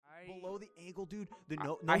below the ankle, dude. The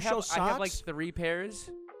no I show have, socks. I have like 3 pairs.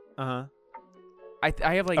 Uh-huh.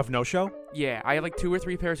 I have like Of no show? Yeah, I have like 2 or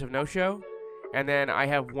 3 pairs of no show, and then I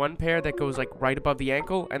have 1 pair that goes like right above the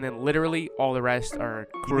ankle, and then literally all the rest are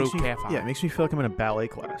grew calf high. Yeah, it makes me feel like I'm in a ballet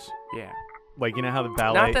class. Yeah. Like, you know how the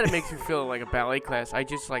ballet... Not that it makes me feel like a ballet class. I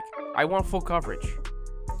just like I want full coverage.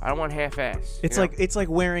 I don't want half-ass. It's you like know? it's like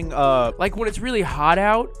wearing Like when it's really hot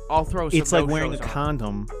out, I'll throw some it's like wearing a no-shows on.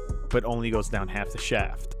 condom, but only goes down half the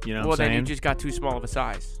shaft. You know what Well, I'm saying? then you just got too small of a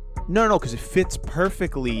size. No, because it fits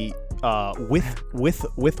perfectly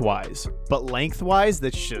width-wise, but lengthwise,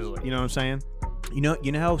 that's just, you know what I'm saying? You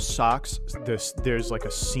know how socks, there's like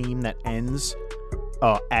a seam that ends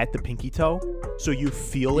at the pinky toe, so you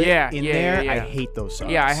feel it in there. Yeah. I hate those socks.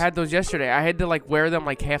 Yeah, I had those yesterday. I had to like wear them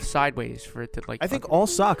like half sideways for it to like. I think all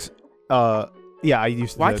socks. Yeah, I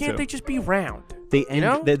used to. Why do that can't too. they just be round? They end. You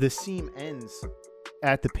know? The seam ends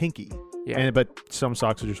at the pinky. Yeah. But some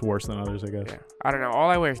socks are just worse than others, I guess. Yeah. I don't know. All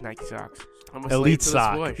I wear is Nike socks. I'm a slave Elite to the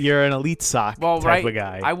sock. swoosh. You're an elite sock type of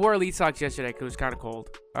guy. I wore elite socks yesterday because it was kind of cold.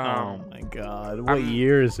 Oh my God! What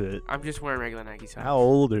year is it? I'm just wearing regular Nike socks. How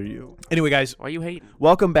old are you? Anyway, guys, Why are you hating?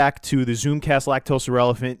 welcome back to the Zoomcast Lactose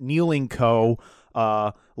Irrelevant Kneeling Co.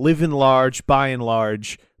 Living Large, Buying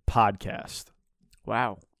Large podcast.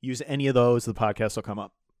 Wow. Use any of those, the podcast will come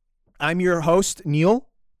up. I'm your host, Neil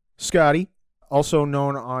Scotty, also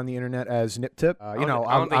known on the internet as Nip Tip. I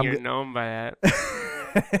don't think you're known by that.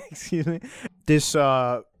 Excuse me. This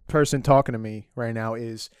person talking to me right now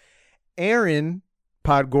is Aaron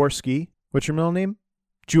Podgorski. What's your middle name?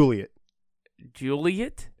 Juliet.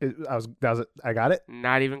 Juliet? I got it?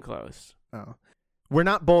 Not even close. Oh. We're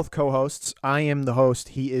not both co-hosts. I am the host.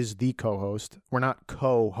 He is the co-host. We're not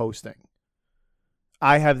co-hosting.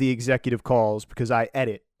 I have the executive calls because I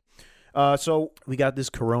edit. So we got this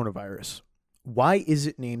coronavirus. Why is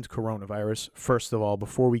it named coronavirus? First of all,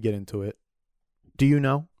 before we get into it, do you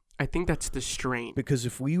know? I think that's the strain. Because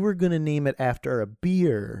if we were going to name it after a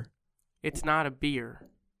beer, It's not a beer.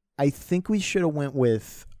 I think we should have went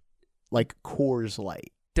with like Coors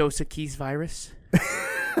Light. Dos Equis virus?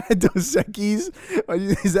 Dos Equis?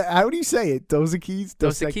 Is that, how do you say it? Dos Equis?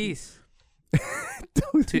 Dos Equis.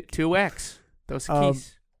 2X. Dos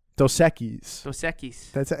Equis. Dos Equis. Dos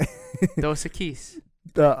Equis. That's Dos Equis.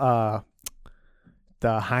 the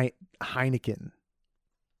Heineken.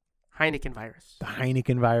 Heineken virus. The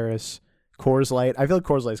Heineken virus. Coors Light. I feel like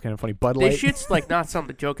Coors Light is kind of funny. Bud Light. This shit's like not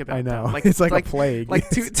something to joke about. I know. Though. Like, it's like a plague. Like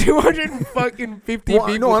 250 well,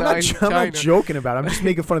 people no, I'm died in not China. joking about it. I'm just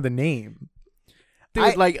making fun of the name.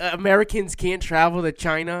 Dude, like Americans can't travel to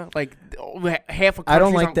China. Like half a country's I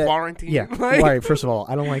don't like on that. quarantine. Yeah. Like, All right. First of all,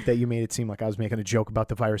 I don't like that you made it seem like I was making a joke about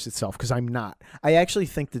the virus itself, because I'm not. I actually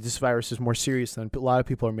think that this virus is more serious than a lot of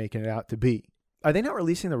people are making it out to be. Are they not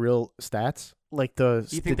releasing the real stats? Like you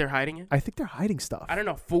think they're hiding it? I think they're hiding stuff. I don't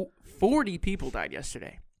know. 40 people died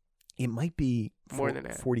yesterday. It might be More than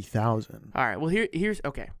that. 40,000. All right. Well, here's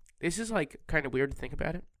okay. This is like kind of weird to think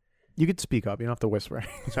about it. You could speak up. You don't have to whisper.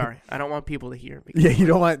 Sorry, I don't want people to hear me. Yeah, you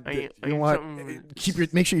don't want. I You don't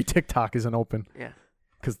want. Make sure your TikTok isn't open. Yeah.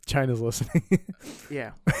 Because China's listening.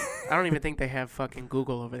 Yeah. I don't even think they have fucking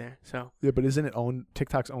Google over there. So. Yeah, but isn't it owned?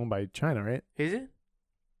 TikTok's owned by China, right? Is it?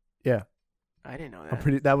 Yeah. I didn't know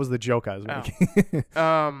that. That was the joke I was making.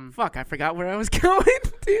 Fuck, I forgot where I was going.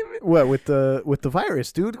 Damn it. What with the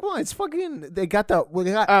virus, dude? Come on, it's fucking. They got Oh,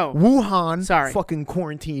 Wuhan. sorry. Fucking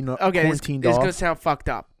quarantine. Okay, this quarantined is off. gonna sound fucked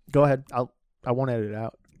up. Go ahead. I won't edit it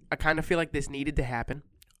out. I kind of feel like this needed to happen.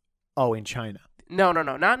 Oh, in China. No,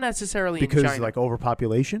 not necessarily Because in China. like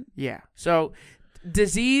overpopulation. Yeah. So,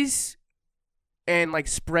 disease and like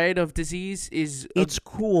spread of disease is It's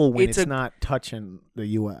cool when it's it's not touching the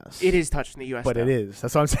U.S. it is touching the U.S. but though. it is.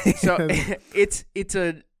 That's what I'm saying. So it's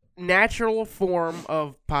a natural form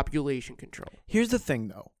of population control. Here's the thing,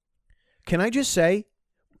 though. Can I just say,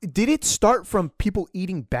 did it start from people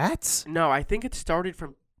eating bats? No, I think it started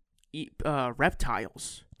from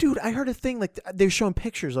reptiles. Dude, I heard a thing like they're showing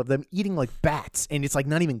pictures of them eating like bats, and it's like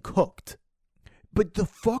not even cooked. But the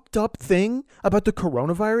fucked up thing about the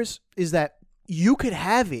coronavirus is that you could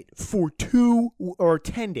have it for 2 or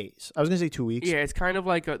 10 days. I was gonna say 2 weeks. Yeah, it's kind of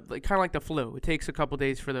like the flu. It takes a couple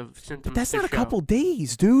days for the symptoms. But that's to not show. a couple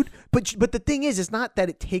days, dude. But the thing is, it's not that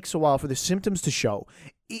it takes a while for the symptoms to show.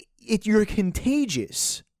 You're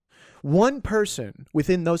contagious. One person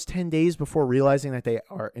within those 10 days before realizing that they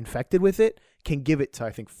are infected with it can give it to,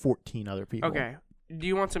 I think, 14 other people. Okay. Do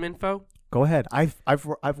you want some info? Go ahead. I've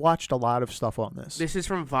watched a lot of stuff on this. This is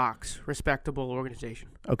from Vox, respectable organization.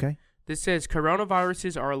 Okay. This says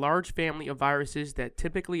coronaviruses are a large family of viruses that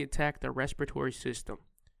typically attack the respiratory system.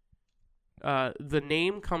 The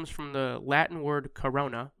name comes from the Latin word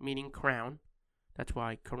corona, meaning crown. That's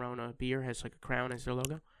why Corona beer has like a crown as their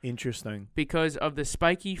logo. Interesting. Because of the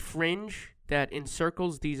spiky fringe that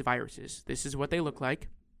encircles these viruses. This is what they look like.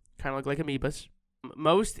 Kind of look like amoebas.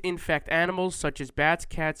 Most infect animals such as bats,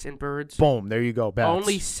 cats, and birds. Boom. There you go. Bats.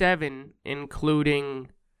 Only 7, including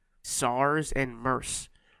SARS and MERS,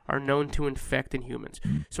 are known to infect in humans.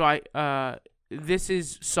 So this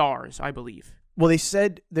is SARS, I believe. Well, they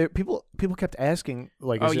said people kept asking,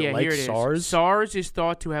 like, is it like here it SARS? Is. SARS is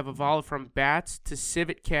thought to have evolved from bats to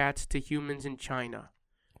civet cats to humans in China.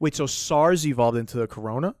 Wait, so SARS evolved into the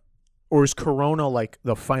corona? Or is corona like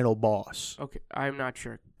the final boss? Okay, I'm not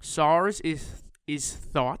sure. SARS is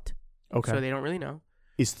thought. Okay. So they don't really know.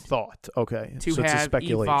 Is thought. Okay. To so it's a have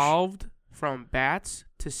speculation. evolved from bats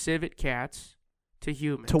to civet cats to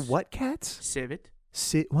humans. To what cats? Civet.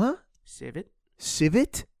 What? Civet.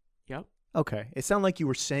 Civet? Yep. Okay. It sounded like you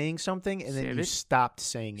were saying something and then you Civet. stopped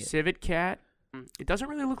saying it. Civet cat. It doesn't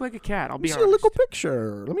really look like a cat, I'll Let me be see honest. a little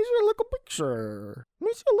picture. Let me see a little picture. Let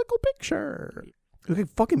me see a little picture. Look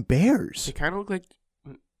like fucking bears. They kind of look like,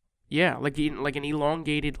 yeah, like an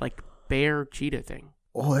elongated like bear cheetah thing.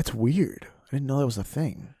 Oh, that's weird. I didn't know that was a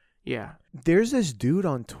thing. Yeah. There's this dude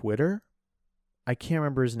on Twitter. I can't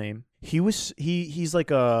remember his name. He's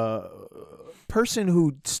like a person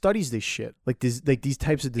who studies this shit, like these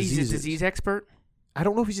types of diseases. He's a disease expert. I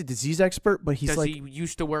don't know if he's a disease expert, but he's Does like he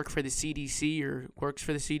used to work for the CDC or works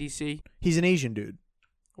for the CDC? he's an Asian dude.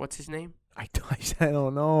 What's his name? I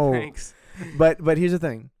don't know. Thanks. But here's the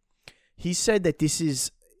thing. He said that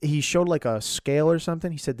he showed like a scale or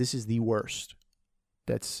something. He said this is the worst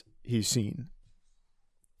that's he's seen.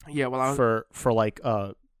 Yeah, well, for like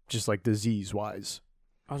just like disease wise.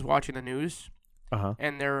 I was watching the news, Uh-huh.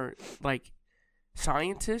 and they're like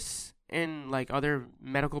scientists and like other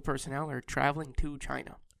medical personnel are traveling to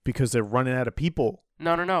China. Because they're running out of people.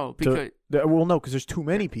 No. Because Well, no, because there's too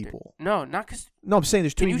many people. no, not because. No, I'm saying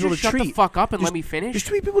there's too Can you many people just to shut treat. the fuck up and There's- let me finish? There's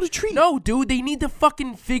too many people to treat. No, dude, they need to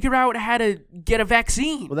fucking figure out how to get a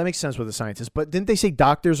vaccine. Well, that makes sense with the scientists. But didn't they say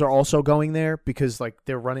doctors are also going there because like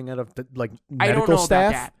they're running out of like I medical don't know staff?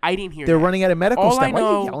 about that. I didn't hear They're that. running out of medical All staff. I Why are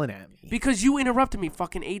know- you yelling at me? Because you interrupted me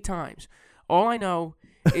fucking 8 times. All I know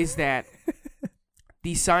is that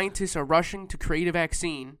these scientists are rushing to create a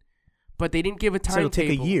vaccine, but they didn't give a So it'll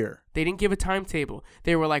timetable. take a year. They didn't give a timetable.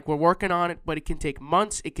 They were like, we're working on it, but it can take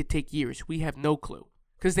months. It could take years. We have no clue.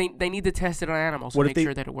 Because they need to test it on animals to What if make they-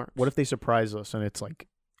 sure that it works. What if they surprise us and it's like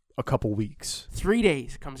a couple weeks? 3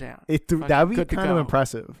 days comes out. That would be good to kind of go.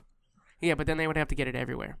 impressive. Yeah, but then they would have to get it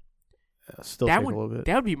everywhere. Still that take would a little bit.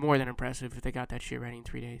 That would be more than impressive if they got that shit ready in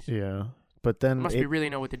 3 days. Yeah. But then Must be really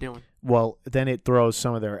know what they're doing. then it throws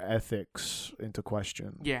some of their ethics into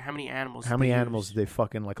question. Yeah, how many animals? How did many they animals use? do they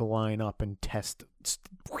fucking like line up and test?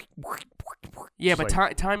 Yeah, It's but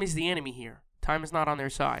like- time is the enemy here. Time is not on their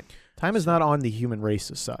side. time is not on the human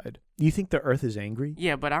race's side. You think the Earth is angry?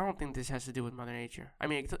 Yeah, but I don't think this has to do with Mother Nature. I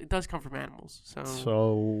mean, it does come from animals. So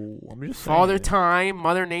I'm just Father saying. Time,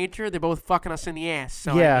 Mother Nature, they're both fucking us in the ass.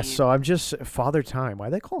 So Yeah, so I'm just Father Time. Why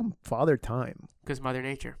they call him Father Time? because Mother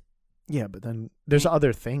Nature, Yeah, but then there's Mm.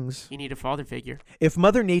 other things. you need a father figure. If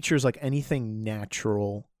Mother Nature is like anything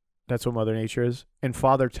natural, that's what Mother Nature is, and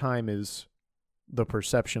Father Time is the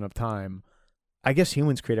perception of time. I guess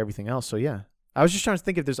humans create everything else. So yeah, I was just trying to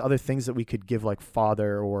think if there's other things that we could give like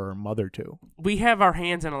father or mother to. We have our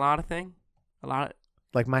hands in a lot of things.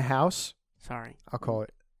 Like my house, Sorry. I'll call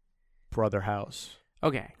it brother house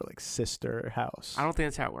Okay. or like sister house. I don't think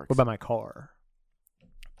that's how it works. What about my car?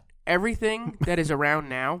 Everything that is around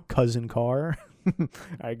now, Cousin car.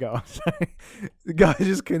 I go. Sorry. Go.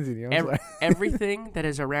 Just continue. I'm sorry. everything that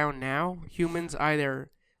is around now, humans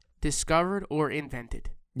either discovered or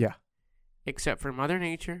invented. Yeah. Except for Mother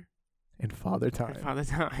Nature And Father and Time. Father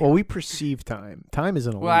Time. Well, we perceive time. Time is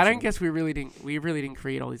an illusion. Well, I don't guess we really didn't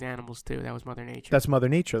create all these animals too. That was Mother Nature. That's Mother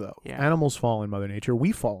Nature, though. Yeah. Animals fall in Mother Nature.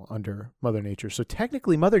 We fall under Mother Nature. So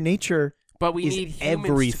technically, Mother Nature But we is need humans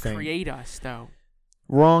everything. to create us, though.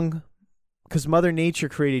 wrong, because Mother Nature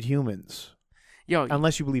created humans. Yo,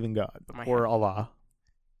 Unless you believe in God My or head. Allah.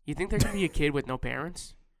 you think there can be a kid with no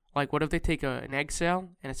parents? Like, what if they take an egg cell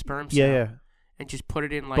and a sperm cell Yeah, yeah. and just put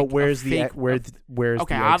it in like? But where's a the fake, where's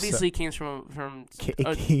okay, the egg obviously it came from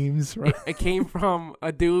it came from. it came from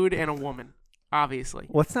a dude and a woman. Obviously,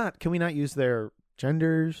 Let's not. Can we not use their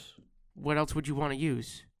genders? what else would you want to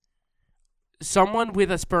use? Someone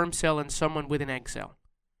with a sperm cell and someone with an egg cell.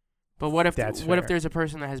 But what if That's what if fair. there's a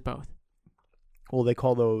person that has both? Well, they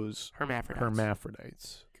call those Hermaphrodites.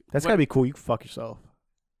 hermaphrodites. That's What- gotta be cool. You can fuck yourself.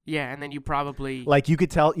 Yeah, and then you probably Like you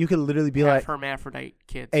could tell. You could literally be have like, hermaphrodite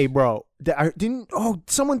kids. "Hey, bro,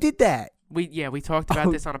 someone did that? We talked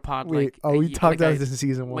about this on a pod Wait, like we talked about this in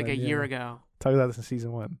season 1. like a year ago. Talked about this in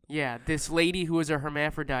season 1. Yeah, this lady who was a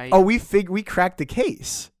hermaphrodite. Oh, we cracked the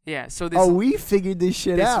case. Yeah, so this we figured this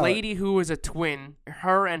shit this out. lady who was a twin,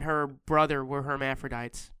 her and her brother were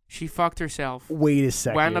hermaphrodites. She fucked herself. Wait a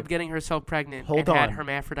second. Wound up getting herself pregnant Hold and on. had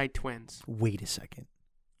hermaphrodite twins. Wait a second.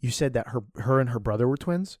 You said that her and her brother were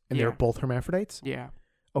twins, and Yeah. they're both hermaphrodites? Yeah.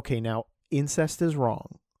 Okay, now incest is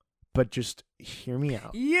wrong, but just hear me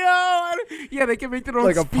out. Yeah, they can make their own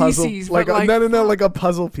Like a puzzle, species. like but no, like a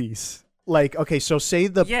puzzle piece. Like, okay, so say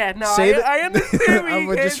the Yeah, no, say the- I understand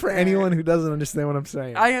what you just for get anyone there. who doesn't understand what I'm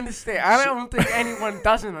saying. I understand. I don't think anyone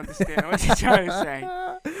doesn't understand what you're trying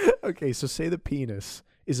to say. Okay, so say the penis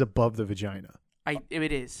is above the vagina.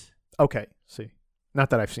 It is. Okay, see.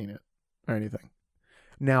 Not that I've seen it or anything.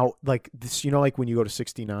 Now, like this, like when you go to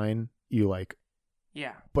 69, you like,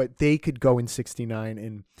 Yeah. but they could go in 69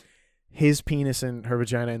 and his penis in her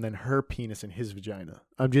vagina and then her penis in his vagina.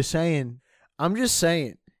 I'm just saying.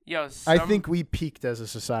 Yo, I think we peaked as a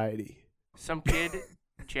society. some kid,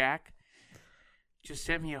 Jack, just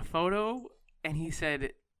sent me a photo, and he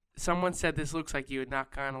said, someone said this looks like you, and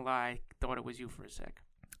not gonna lie, thought it was you for a sec.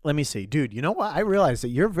 Let me see. Dude, you know what? I realized that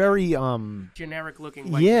you're very, Generic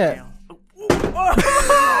looking white Yeah. male.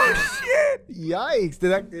 Oh, shit! Yikes.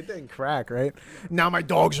 It didn't crack, right? Now my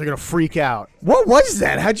dogs are going to freak out. What was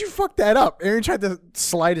that? How'd you fuck that up? Aaron tried to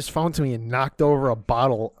slide his phone to me and knocked over a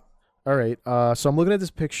bottle. All right. So I'm looking at this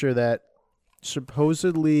picture that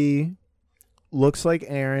supposedly looks like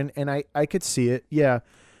Aaron, and I could see it. Yeah.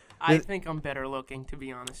 I think I'm better looking, to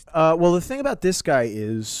be honest. Well, the thing about this guy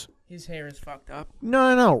is... His hair is fucked up.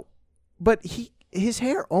 No. But his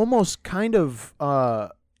hair almost kind of...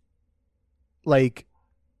 like...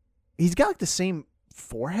 He's got like the same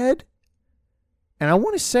forehead, and I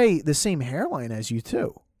want to say the same hairline as you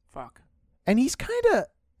too. Fuck. And he's kind of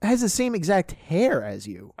has the same exact hair as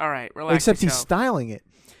you, All right, relax except he's yourself. styling it.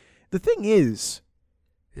 The thing is,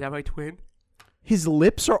 Is that my twin? his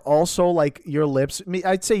lips are also like your lips.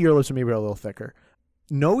 I'd say your lips are maybe a little thicker.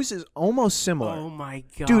 Nose is almost similar. Oh my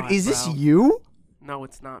god, Dude, is this bro. you? No,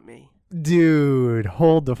 it's not me. Dude,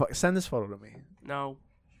 hold the fuck. Send this photo to me. No.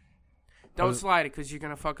 Don't slide it, because you're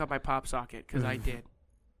going to fuck up my pop socket, because I did.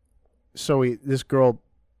 So this girl,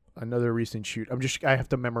 another recent shoot. I have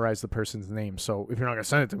to memorize the person's name. So if you're not gonna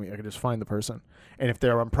send it to me, I can just find the person. And if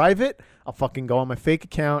they're on private, I'll fucking go on my fake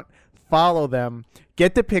account, follow them,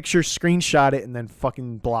 get the picture, screenshot it, and then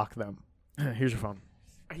fucking block them. Here's your phone.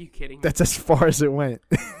 Are you kidding me? That's as far as it went.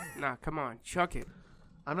 Nah, come on. Chuck it.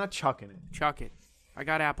 I'm not chucking it. Chuck it. I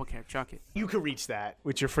got Apple Care. Chuck it. You could reach that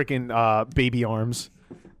with your freaking baby arms.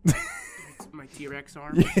 It's my T-Rex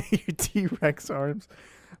arm. Your T-Rex arms.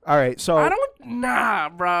 All right, so I don't... Nah,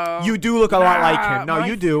 bro. you do look a lot like him. No, my-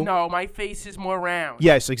 you do. No, my face is more round.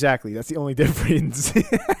 Yes, exactly. That's the only difference.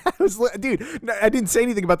 Dude, I didn't say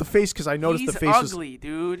anything about the face because I noticed He's the face was... ugly,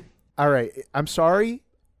 dude. All right, I'm sorry.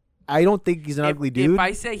 I don't think he's an ugly dude. If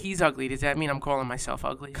I say he's ugly, does that mean I'm calling myself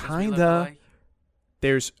ugly? Does we look Kinda. alike?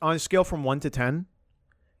 There's on a scale from 1 to 10,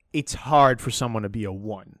 it's hard for someone to be a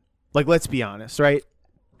 1. Like, let's be honest, right?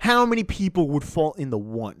 How many people would fall in the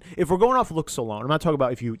 1? If we're going off looks alone, I'm not talking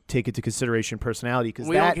about if you take into consideration personality, because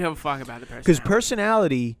We don't give a fuck about the person. because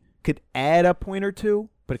personality could add a point or two,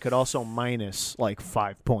 but it could also minus like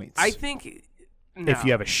 5 points. I think... No. if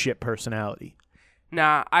you have a shit personality.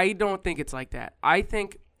 Nah, I don't think it's like that. I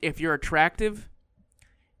think if you're attractive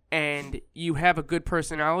and you have a good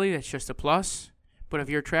personality, that's just a plus. But if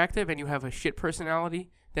you're attractive and you have a shit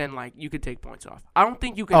personality, then like you could take points off. I don't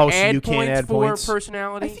think you can So add you can't points add for points?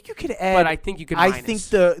 personality. I think you could add. but I think you can. I minus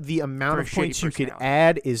think the amount for of a shitty points you could personality.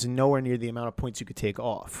 add is nowhere near the amount of points you could take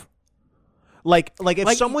off. Like if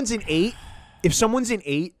Like- someone's an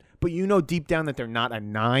 8, but you know deep down that they're not a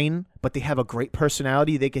 9, but they have a great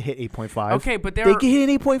personality, they could hit 8.5. Okay, but they could hit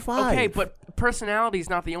an 8.5. Okay, but personality is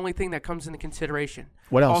not the only thing that comes into consideration.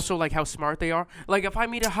 What else? Also, like how smart they are. Like if I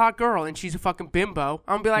meet a hot girl and she's a fucking bimbo,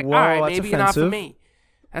 I'm gonna be like, Whoa, all right, that's maybe you're not for offensive. me.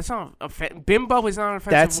 That's not bimbo is not an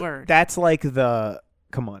offensive word. That's like the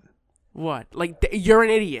come on. What? Like you're an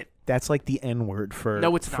idiot. That's like the N word for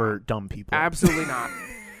No, it's for not. dumb people. Absolutely not.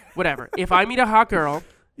 Whatever. If I meet a hot girl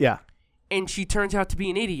Yeah. and she turns out to be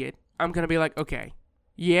an idiot, I'm gonna be like, okay,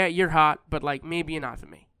 yeah, you're hot, but like maybe you're not for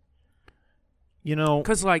me. You know,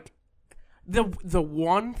 Cause like the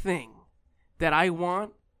one thing that I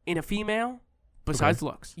want in a female, besides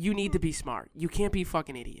looks, you need to be smart. You can't be a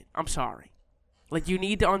fucking idiot. I'm sorry. Like you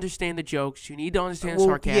need to understand the jokes. You need to understand well,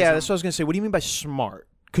 sarcasm. yeah, that's what I was gonna say. What do you mean by smart?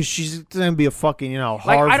 Because she's gonna be a fucking, Like,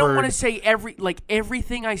 Harvard. I don't want to say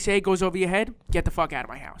everything I say goes over your head. Get the fuck out of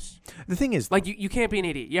my house. The thing is, Like, you can't be an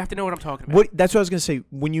idiot. You have to know what I'm talking about. that's what I was gonna say.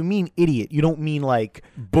 When you mean idiot, you don't mean like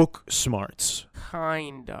book smarts.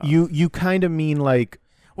 Kinda. You kind of mean like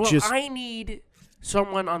Well, just I need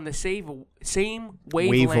someone on the same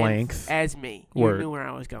wavelength as me. You Word. knew where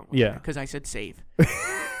I was going. Yeah. Because I said save.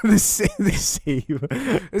 the save.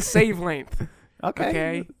 The save length.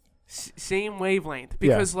 Okay. Same wavelength.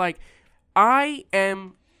 Because like, I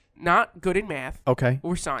am not good in math Okay.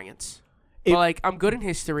 or science. It- But like, I'm good in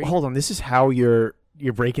history. Hold on. This is how you're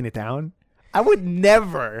breaking it down. I would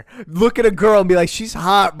never look at a girl and be like, she's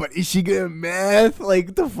hot, but is she good at math?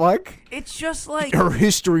 Like, the fuck? It's just like, Her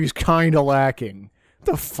history's kind of lacking.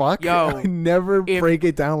 The fuck? Yo, I would never if- break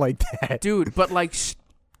it down like that. dude. But like, this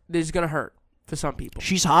is gonna hurt for some people.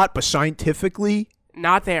 She's hot, but scientifically,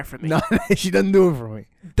 Not there for me. no, she doesn't do it for me.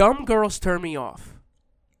 Dumb girls turn me off.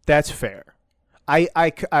 That's fair. All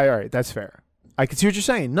right, that's fair. I can see what you're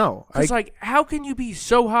saying. No, It's like, how can you be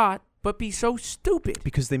so hot but be so stupid?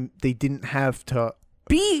 because they didn't have to.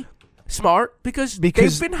 Be smart because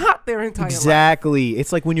Because- they've been hot their entire life. Exactly.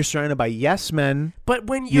 It's like when you're surrounded by yes men, But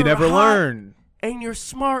when you you're never hot learn. and you're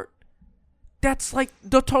smart, that's like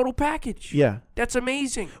the total package. Yeah. That's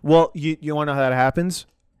amazing. Well, you want to know how that happens?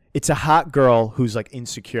 It's a hot girl who's like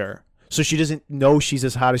insecure, so she doesn't know she's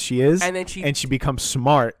as hot as she is, And then she becomes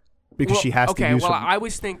smart because well, she has okay, to use. well, some- I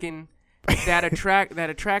was thinking that that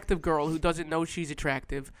attractive girl who doesn't know she's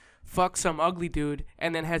attractive fucks some ugly dude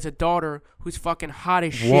and then has a daughter who's fucking hot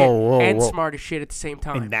as shit Whoa, and whoa. smart as shit at the same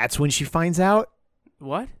time. and that's when she finds out.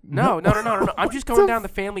 What? No. I'm just going down the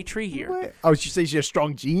family tree here. What? Oh, she says she has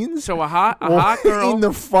strong genes. So a hot What girl, in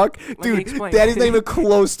the fuck, me dude? explain. That is not even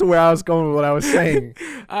close to where I was going with what I was saying.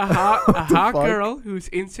 a hot fuck? girl who's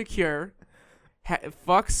insecure,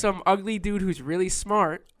 fucks some ugly dude who's really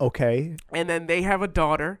smart, Okay. and then they have a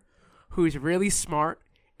daughter who's really smart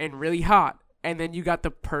and really hot, and then you got the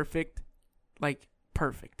perfect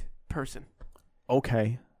person.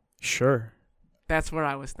 Okay. Sure. That's what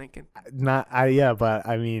I was thinking. But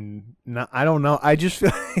I mean, I don't know. I just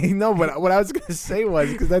feel no. But what I was gonna say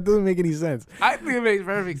was because that doesn't make any sense. I think it makes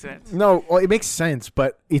perfect sense. No, well, it makes sense,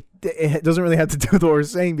 but it doesn't really have to do with what we're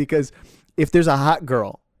saying because if there's a hot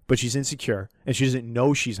girl but she's insecure and she doesn't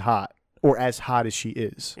know she's hot or as hot as she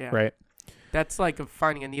is, Yeah. right? That's like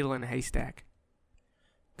finding a needle in a haystack.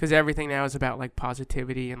 Because everything now is about like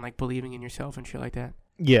positivity and like believing in yourself and shit like that.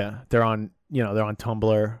 Yeah, they're on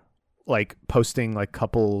Tumblr, like posting like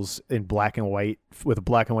couples in black and white with a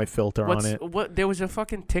black and white filter on it. What? There was a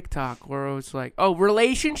fucking TikTok where it was like, oh,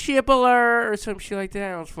 relationship alert or some shit like that.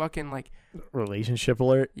 And it was fucking like, Relationship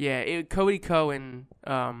alert. yeah, Cody Ko and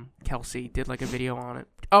Kelsey did like a video on it.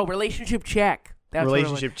 Oh, relationship check. That's what it was.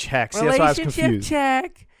 Relationship checks. See, that's why I was Relationship confused.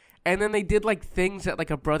 check. And then they did like things that like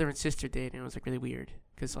a brother and sister did, and it was like really weird.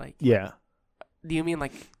 Cause like, Yeah. do you mean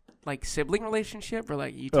like sibling relationship or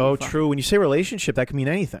like you? two Oh, fucking- true. When you say relationship, that can mean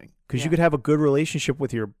anything because Yeah. you could have a good relationship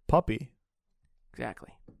with your puppy.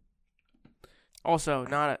 Exactly. Also,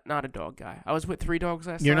 not a dog guy. I was with 3 dogs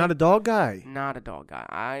last You're night. not a dog guy. Not a dog guy.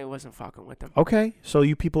 I wasn't fucking with them. Okay, so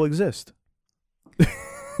you people exist.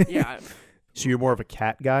 Yeah, I So you're more of a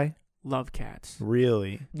cat guy? love cats.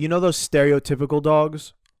 Really? You know those stereotypical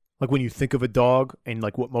dogs? Like when you think of a dog and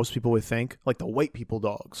like what most people would think? Like the white people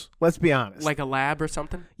dogs. Let's be honest. Like a lab or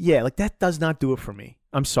something. yeah, like that does not do it for me.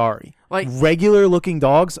 I'm sorry. Like Regular looking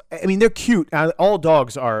dogs, I mean, they're cute. All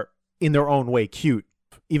dogs are in their own way cute,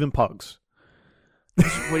 even pugs.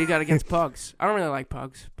 what do you got against pugs? I don't really like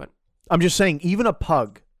pugs, but I'm just saying, even a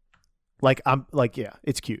pug, yeah,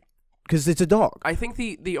 it's cute because it's a dog. I think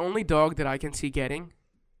the only dog that I can see getting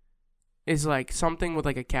is like something with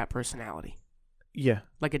like a cat personality, Yeah.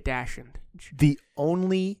 like a Dachshund. The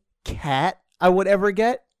only cat I would ever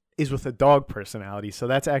get is with a dog personality. So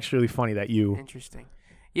that's actually funny that you Interesting.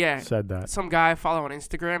 Yeah. said that. Some guy I follow on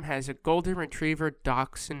Instagram has a golden retriever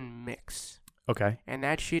dachshund mix, Okay. and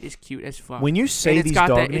that shit is cute as fuck. When you say and these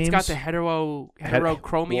dog names, it's got the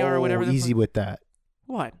heterochromia or whatever. The easy fuck. with that.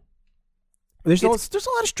 What? There's a lot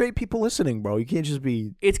of straight people listening, bro. You can't just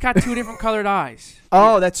be. It's got 2 different colored eyes.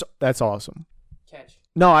 Oh, that's awesome. Catch.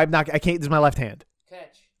 No, I'm not. I can't. This is my left hand.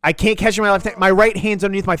 Catch. I can't catch my left hand. My right hand's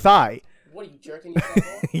underneath my thigh. What are you jerking yourself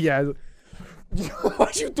off? Yeah.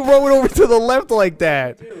 Why'd you throw it over to the left like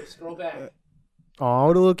that? Dude, scroll back. Oh,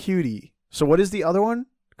 what a little cutie. So what is the other one?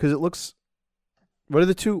 Because it looks. What are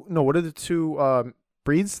the two? No, what are the two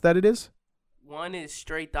breeds that it is? One is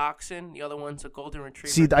straight dachshund. The other one's a golden retriever.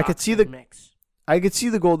 See, I could see the- dachshund mix. I could see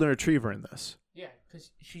the golden retriever in this. Yeah,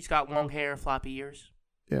 because she's got long hair, floppy ears.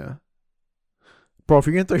 Yeah. Bro, if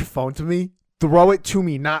you're gonna throw your phone to me, throw it to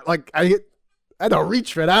me. Not like I had to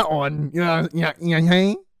reach for that one. You know, yeah.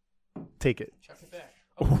 Take it. Chuck it back.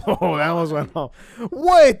 Oh, that almost went home.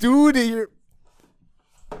 What, dude?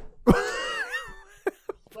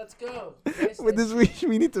 Let's go. With this,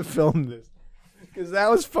 we need to film this because that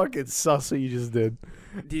was fucking sus what you just did.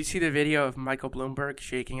 Do you see the video of Michael Bloomberg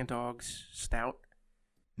shaking a dog's snout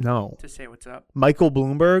No, to say what's up? Michael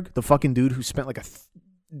Bloomberg, the fucking dude who spent like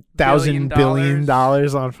 $1,000 billion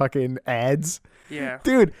on fucking ads. Yeah.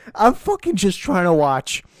 Dude, I'm fucking just trying to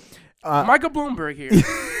watch. Michael Bloomberg here.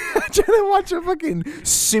 I'm trying to watch a fucking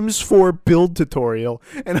Sims 4 build tutorial,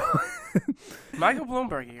 and Michael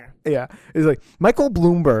Bloomberg here. yeah, it's like Michael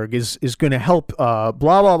Bloomberg is going to help. Blah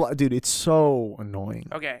blah blah. Dude, it's so annoying.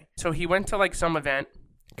 Okay, so he went to like some event,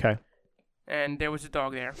 Okay, and there was a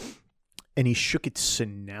dog there. and he shook its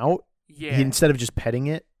snout. Yeah. Instead of just petting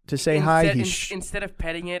it to say hi, Instead of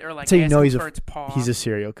petting it or like That's how you know asking for its paw. he's a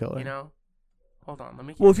serial killer. You know. Hold on, let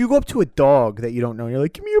me. Well, if you go up to a dog that you don't know, and you're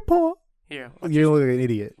like, "Give me your paw," Here. you look like an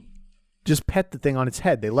idiot. Just pet the thing on its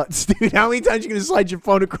head. Dude, how many times you gonna slide your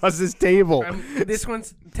phone across this table? This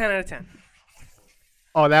one's 10 out of 10.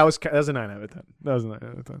 Oh, that was a 9 out of 10. That was a 9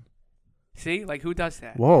 out of 10. See, like who does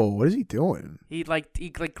that? Whoa, what is he doing? He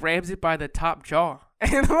grabs it by the top jaw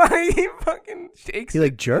and like he fucking shakes. He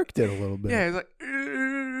like jerked it a little bit. Yeah, he's like.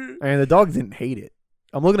 And the dog didn't hate it.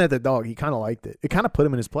 I'm looking at the dog. He kind of liked it. It kind of put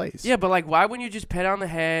him in his place. Yeah, but like, why wouldn't you just pet on the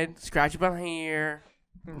head, scratch it behind the ear,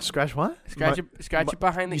 Scratch what? scratch it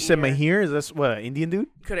behind the ear? You said my ear? Is this what, an Indian dude?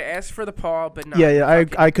 Could have asked for the paw, but no. Yeah,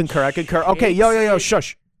 fucking I concur. I concur. Okay, yo, shakes it.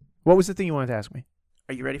 shush. What was the thing you wanted to ask me?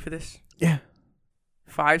 Are you ready for this? Yeah.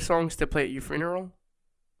 5 songs to play at your funeral,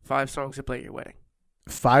 5 songs to play at your wedding.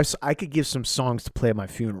 5. I could give some songs to play at my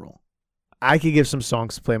funeral.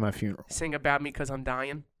 Sing About Me 'Cause I'm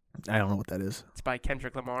Dying. I don't know what that is. It's by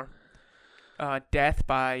Kendrick Lamar. Death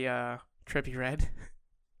by Trippie Redd.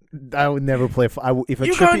 I would never play.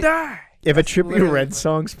 You gonna die. If a That's Trippie literally Red what-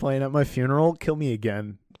 song's playing at my funeral, kill me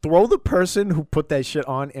again. Throw the person who put that shit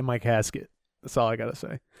on in my casket. That's all I gotta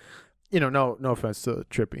say. You know, no offense to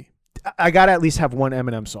Trippie. I gotta at least have one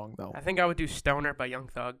Eminem song though. I think I would do Stoner by Young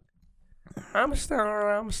Thug. I'm a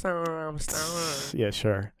stoner. Yeah,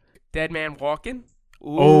 sure. Dead Man Walking.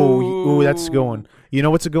 Ooh, that's a good one. You know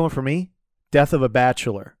what's a good one for me? Death of a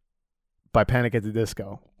Bachelor by Panic at the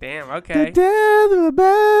Disco. Damn, The okay. Death of a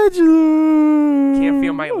Bachelor. Can't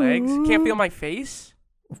Feel My Legs. Can't Feel My Face.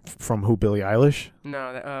 From who? Billie Eilish?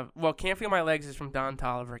 No, well, Can't Feel My Legs is from Don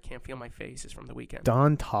Toliver. Can't Feel My Face is from The Weeknd.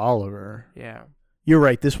 Don Toliver. Yeah. You're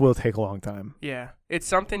right. This will take a long time. Yeah. It's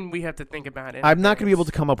something we have to think about. I'm not going to be able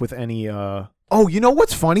to come up with any. Oh, you know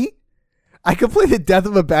what's funny? I could play The Death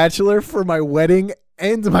of a Bachelor for my wedding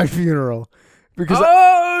and my funeral. Because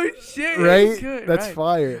Oh, shit. right? Good, That's right.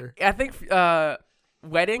 fire. I think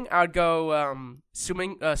wedding, I would go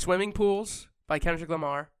Swimming Pools by Kendrick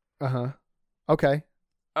Lamar. Uh-huh. Okay.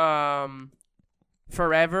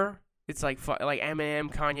 Forever. It's like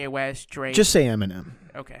Eminem, Kanye West, Drake. Just say Eminem.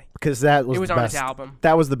 Okay. Because that was It was the on best. his album.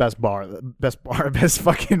 That was the best best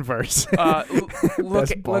fucking verse. Look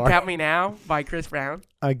Best bar. at Me Now by Chris Brown.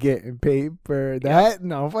 I getting paper. That?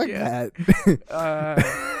 No, fuck Yeah.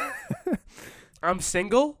 that. I'm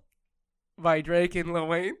Single by Drake and Lil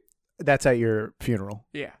Wayne. That's at your funeral.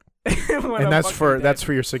 Yeah. And that's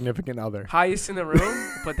for your significant other. Highest in the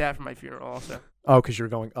Room. Put that for my funeral also. Oh, because you're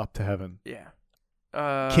going up to heaven. Yeah.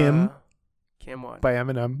 Kim what? by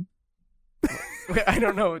Eminem. I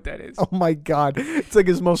don't know what that is. Oh my god. It's like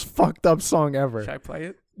his most fucked up song ever. Should I play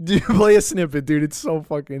it? Dude, play a snippet, dude. It's so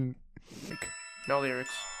fucking. No lyrics.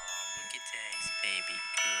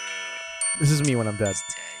 This is me when I'm dead. This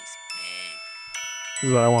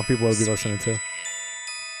is what I want people to be listening to.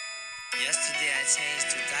 Yesterday I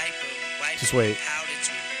changed your diaper. Wipe Just wait. How did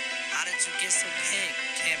you get so pink?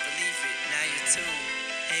 Can't believe it. Now you too.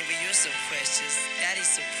 Hey, but you're so precious. Daddy's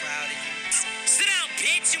so proud of you. Sit down,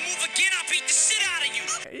 bitch. You move again, I'll beat the shit out of you.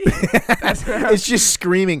 That's It's just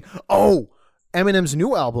screaming. Oh, Eminem's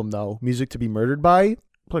new album though, "Music to Be Murdered By."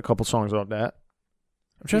 Play a couple songs off that.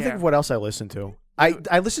 I'm trying to think of what else I listen to.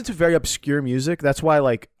 I listen to very obscure music. That's why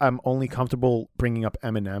like I'm only comfortable bringing up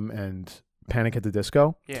Eminem and Panic at the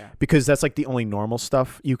Disco. Yeah. Because that's like the only normal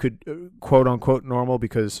stuff you could quote unquote normal,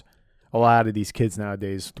 because a lot of these kids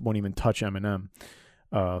nowadays won't even touch Eminem,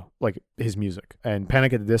 like his music. And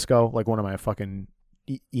Panic at the Disco, like one of my fucking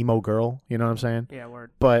emo girl, you know what I'm saying? Yeah,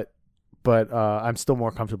 word. But I'm still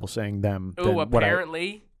more comfortable saying them than Ooh, what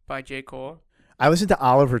Apparently by J. Cole. I listen to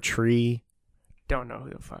Oliver Tree. Don't know who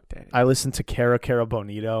the fuck that is. I listen to Cara Cara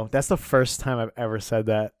Bonito. That's the first time I've ever said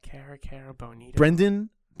that. Cara Bonito. Brendan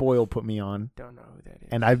Boyle put me on. Don't know who that is.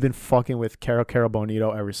 And I've been fucking with Caro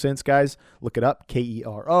Bonito ever since, guys. Look it up.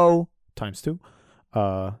 Kero times 2.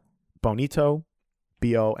 Bonito.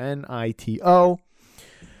 Bonito.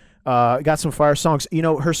 Got some fire songs. You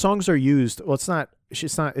know, her songs are used. Well,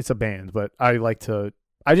 it's a band, but I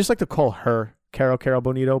just like to call her Caro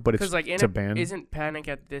Bonito, but it's like a band. Isn't Panic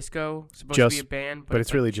at the Disco supposed Just- to be a band? but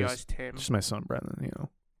it's really just him. Just my son, Brendan, you know.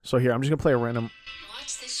 So here, I'm just going to play a random.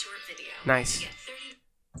 Watch this short video. Nice. Get 30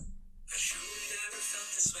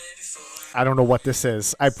 I don't know what this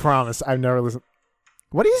is. I promise. I've never listened.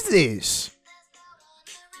 What is this?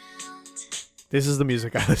 This is the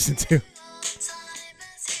music I listen to.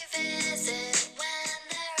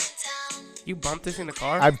 You bumped this in the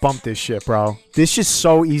car? I bumped this shit, bro. This is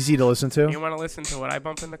so easy to listen to. You want to listen to what I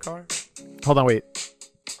bump in the car? Hold on, wait.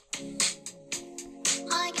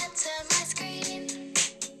 I get to my screen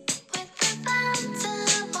with the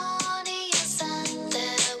pandemonium sun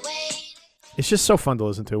there waiting. It's just so fun to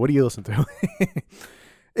listen to. What do you listen to?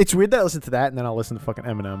 It's weird that I listen to that and then I'll listen to fucking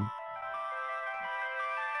Eminem.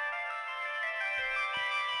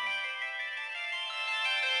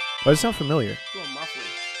 Why does it sound familiar? A little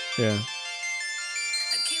muffly. Yeah.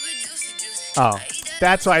 Oh,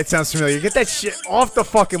 that's why it sounds familiar. Get that shit off the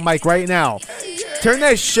fucking mic right now. Turn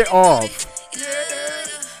that shit off.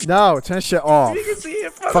 No, turn that shit off. You can see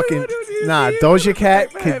it. Fucking nah, Doja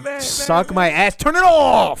Cat can suck my ass. Turn it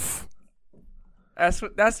off. That's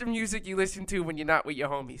the music you listen to when you're not with your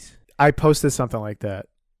homies. I posted something like that.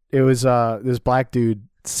 It was this black dude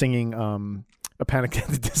singing a Panic at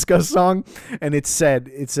the Disco song, and it said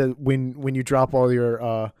when you drop all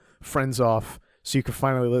your friends off, so you can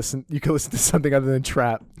finally listen. You can listen to something other than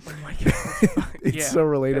trap. Oh my god, It's Yeah, so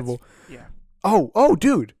relatable. yeah. Oh,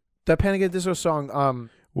 dude, that Panic at the Disco song.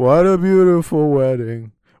 What a beautiful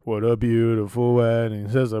wedding. What a beautiful wedding.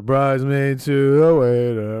 Says a bridesmaid to a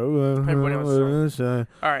waiter. Everybody else All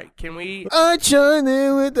right, can we? I chime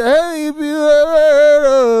in with the hey,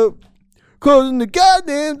 up. Closing the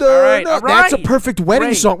goddamn door. All right, No, all That's a right. perfect wedding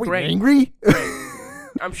Great, song. Wait, great. angry?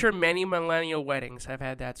 I'm sure many millennial weddings have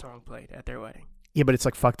had that song played at their wedding. Yeah, but it's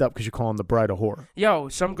like fucked up because you're calling the bride a whore. Yo,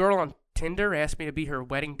 some girl on Tinder asked me to be her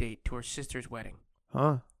wedding date to her sister's wedding.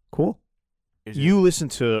 Huh? Cool. Is it? You listen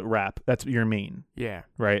to rap. That's your main, Yeah.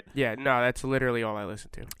 right? Yeah, no, that's literally all I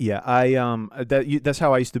listen to. Yeah, that's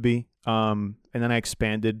how I used to be. And then I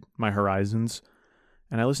expanded my horizons,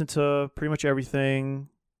 and I listen to pretty much everything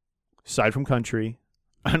aside from country,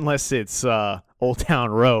 unless it's Old Town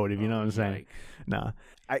Road. If you know what I'm saying. Like, Nah.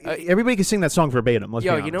 Everybody can sing that song verbatim. Let's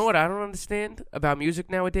yo, be you honest. know what I don't understand about music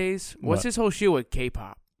nowadays? What's What? this whole shit with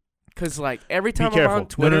K-pop? Because like every Be time I'm careful. on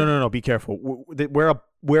Twitter, No. Be careful.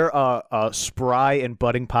 We're a spry and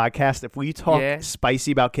budding podcast. If we talk Yeah.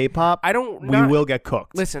 spicy about K-pop, I don't. we will get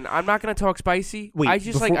cooked. Listen. I'm not gonna talk spicy. Wait, I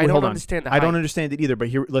just before- like I wait, don't hold on. understand the I don't hype. understand it either. But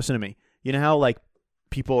here, listen to me. You know how like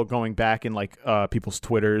people are going back in like people's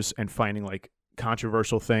Twitters and finding like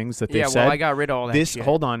controversial things that they've Yeah, said. well, I got rid of all that This shit.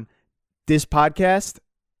 hold on. This podcast,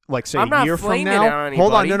 like say I'm a not year from flaming now. it on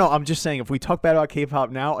Hold on, anybody. no. I'm just saying if we talk bad about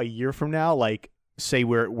K-pop now, a year from now, like say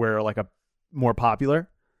we're like a more popular,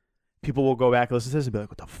 people will go back and listen to this and be like,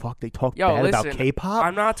 "What the fuck? They talk Yo, bad about listen, K-pop."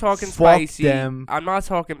 I'm not talking Fuck spicy. them. I'm not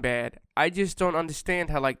talking bad. I just don't understand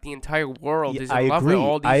how like the entire world Yeah, is in I love agree. with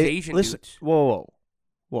all these Asian listen. dudes. Whoa.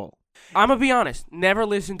 I'm gonna be honest. Never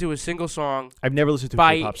listened to a single song I've never listened to a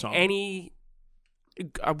by K-pop song. any.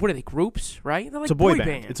 What are they? Groups, right? They're like It's a boy bands.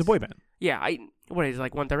 band. It's a boy band. Yeah, what is it,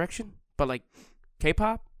 like One Direction, but like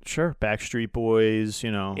K-pop, Sure, Backstreet Boys.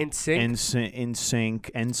 You know,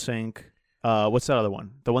 NSYNC. NSYNC. What's that other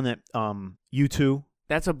one? The one that U2.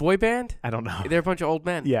 That's a boy band. I don't know. They're a bunch of old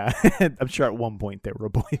men. Yeah, I'm sure at one point they were a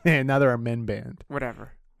boy band. Now they're a men band.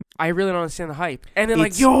 Whatever. I really don't understand the hype. And then like,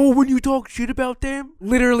 It's- yo, when you talk shit about them,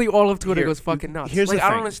 literally all of Twitter Here, goes fucking nuts. Here's like, the I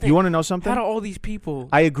thing. don't understand. You want to know something? How do all these people?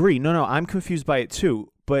 I agree. No, I'm confused by it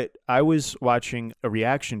too. But I was watching a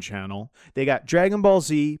reaction channel. They got Dragon Ball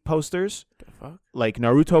Z posters, the fuck? like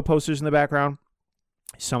Naruto posters in the background.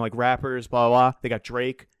 Some like rappers, blah, blah, blah. They got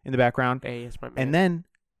Drake in the background. Hey, it's my man. And then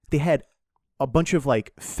they had a bunch of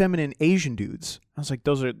like feminine Asian dudes. I was like,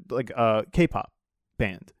 those are like a K-pop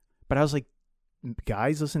band. But I was like,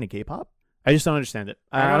 guys listen to K-pop? I just don't understand it.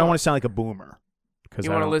 I don't want to sound like a boomer.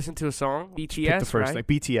 you want to listen to a song? Pick BTS, the first right?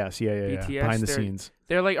 thing. BTS, yeah. BTS, Behind the they're- scenes.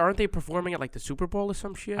 They're like, aren't they performing at like the Super Bowl or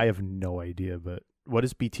some shit? I have no idea, but what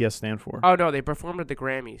does BTS stand for? Oh no, they performed at the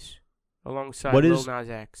Grammys alongside What Lil is- Nas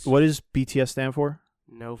X. What does BTS stand for?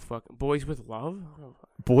 No fucking Boys with Love. Oh,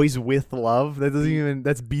 Boys with Love? That doesn't even,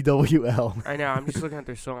 that's BWL. I know. I'm just looking at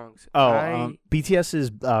their songs. Oh, BTS is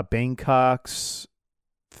Bangkok's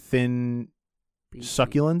Thin BT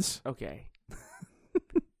Succulents. Okay.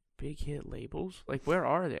 Big hit labels? Like, where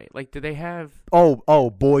are they? Like, do they have? Oh,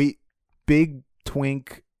 boy, Big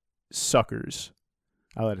Twink Suckers.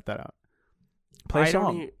 I'll edit that out. Play a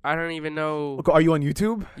song. I don't even know. Look, are you on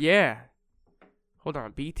YouTube? Yeah. Hold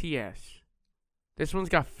on, BTS. This one's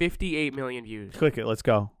got 58 million views. Click it. Let's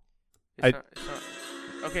go. It's not-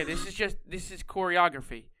 Okay, this is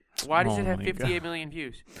choreography. Why does Oh it have my 58 million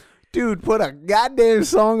views? Dude, put a goddamn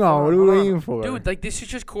song on. What are Hold we on. waiting for? Dude, like, this is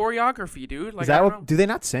just choreography, dude. Like, is that I don't what? know. Do they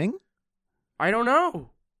not sing? I don't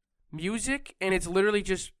know. Music, and it's literally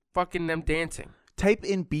just fucking them dancing. Type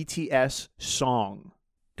in BTS song.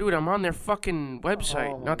 Dude, I'm on their fucking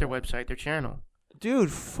website. Oh my Not their website, their channel.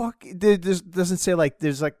 Dude, fuck. There doesn't say like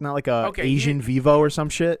there's like not like a Okay, Asian Vivo or some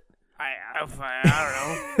shit. I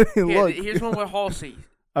don't know. Look. Here's one with Halsey.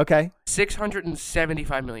 Okay.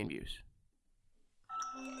 675 million views.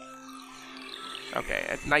 Okay,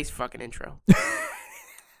 a nice fucking intro.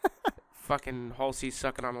 Fucking Halsey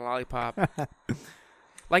sucking on a lollipop.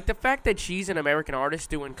 Like the fact that she's an American artist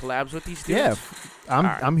doing collabs with these dudes. Yeah,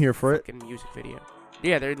 Alright, I'm here for it. Fucking music video.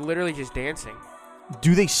 Yeah, they're literally just dancing.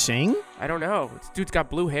 Do they sing? I don't know. This dude's got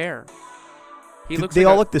blue hair. He looks. They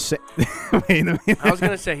like all a- look the same. Wait a minute. I was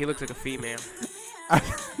gonna say he looks like a female.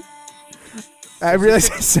 I realize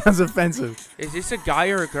it sounds offensive. Is this a guy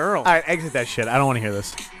or a girl? All right, exit that shit. I don't want to hear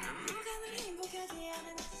this.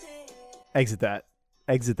 Exit that.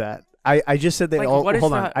 Exit that. I just said they Like, all. what is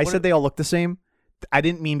Hold on. the- I what said is- they all look the same. I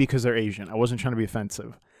didn't mean because they're Asian. I wasn't trying to be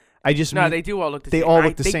offensive. I just No, mean they do all look the they same. all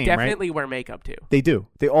look the same, They right? definitely wear makeup too. they do.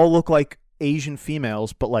 They all look like Asian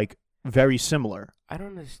females, but like very similar. I don't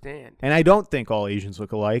understand. And I don't think all Asians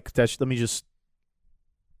look alike. Let me just,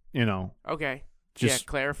 Okay. just yeah,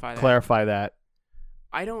 clarify that. clarify that.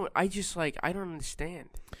 I don't understand.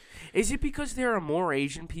 Is it because there are more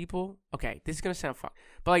Asian people? Okay, this is gonna sound fuck,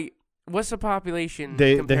 but like, what's the population?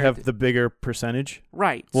 They compared have to- the bigger percentage.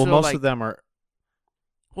 right. Well, so most like, of them are.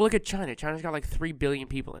 Well, look at China. China's got like 3 billion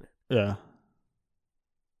people in it. Yeah.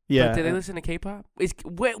 Yeah. But do they listen to K-pop?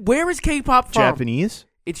 Where is K-pop from? Japanese?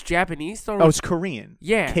 It's Japanese. Though? Oh, it's Korean.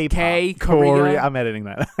 yeah. K-pop. Korea. I'm editing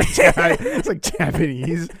that. It's like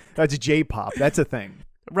Japanese. That's J-pop. That's a thing.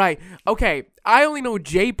 Right. Okay. I only know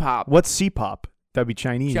J-pop. What's C-pop? That'd be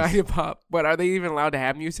Chinese. China pop. But are they even allowed to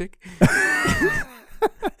have music?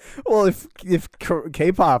 Well, if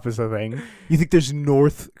K-pop is a thing, you think there's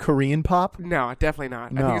North Korean pop? No, definitely not.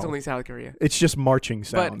 I think it's No. only South Korea. It's just marching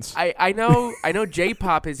sounds. But I know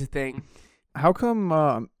J-pop is a thing How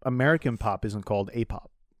come American pop isn't called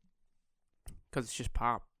A-pop? because it's just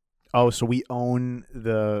pop. Oh, so we own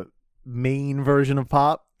the main version of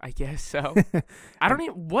pop? I guess so. I don't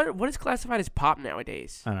even what is classified as pop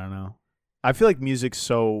nowadays. I don't know. I feel like music's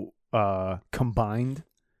so combined.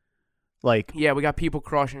 Like Yeah, we got people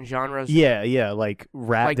crossing genres. yeah, like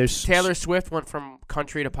rap. like there's Taylor Swift went from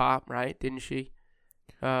country to pop, right? Didn't she?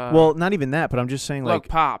 Well, not even that, but I'm just saying look, like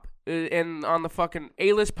pop, and on the fucking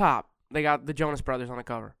A-list pop, they got the Jonas Brothers on the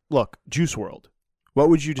cover. look, Juice World. What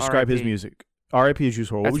would you describe his R.I.P.. music? R.I.P. is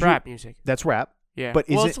Juice WRLD. What That's would you- rap music. That's rap. Yeah, But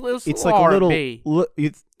is well, it? It's like a little. R&B. You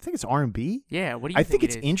think it's R&B? Yeah, what do you I think think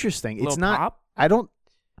it's it is? interesting. It's Lil not. Pop? I don't.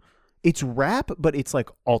 It's rap, but it's like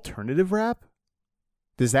alternative rap.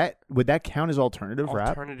 Would that count as alternative rap?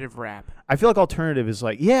 Alternative rap. I feel like alternative is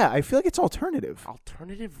like I feel like it's alternative.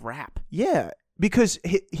 Alternative rap. Yeah, because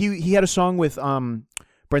he had a song with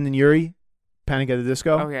Brendan Urie, Panic at the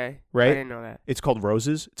Disco. Okay, right? I didn't know that. It's called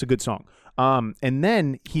Roses. It's a good song. And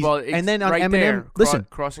then he's Well, it's and then on right Eminem. there, Listen,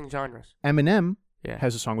 crossing genres. Eminem Yeah,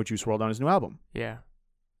 has a song with Juice WRLD on his new album. yeah.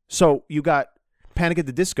 So you got Panic at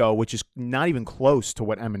the Disco, which is not even close to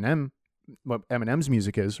what Eminem's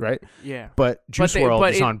music is, right? Yeah, But Juice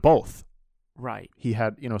WRLD is on both. right. He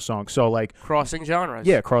had songs. So like Crossing genres.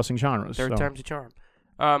 yeah, crossing genres. Third so. time's a charm.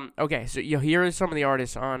 Okay, so here are some of the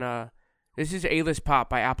artists on. This is A-List Pop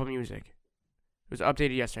by Apple Music. It was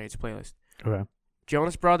updated yesterday. It's a playlist. Okay.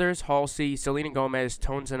 Jonas Brothers, Halsey, Selena Gomez,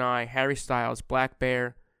 Tones and I, Harry Styles, Black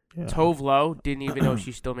Bear, Yeah. Tove Lo. Didn't even know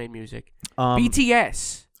she still made music. Um,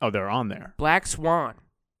 BTS, Oh, they're on there. Black Swan.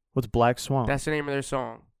 What's Black Swan? That's the name of their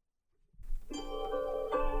song.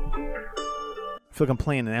 I feel like I'm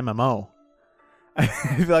playing an MMO. I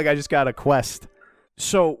feel like I just got a quest.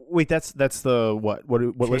 So wait, that's the what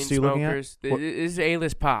list are you looking at? Chainsmokers. What- This is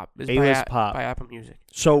A-List Pop. This is A-List by, Pop. by Apple Music.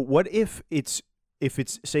 So what if it's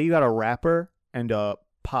say you got a rapper and a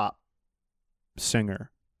pop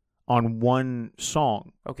singer on one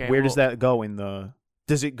song? Okay. Where does well, that go in the?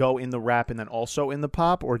 Does it go in the rap and then also in the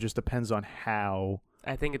pop, or just depends on how?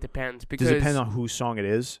 I think it depends because Does it depend on whose song it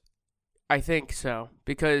is? I think so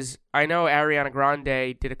because I know Ariana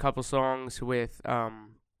Grande did a couple songs with I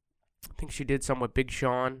think she did some with Big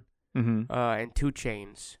Sean Mm-hmm. and 2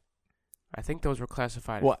 Chainz. I think those were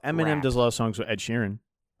classified. Well, as Eminem rap. does a lot of songs with Ed Sheeran.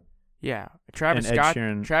 Yeah, Travis And Ed Scott.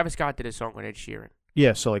 Sheeran- Travis Scott did a song with Ed Sheeran.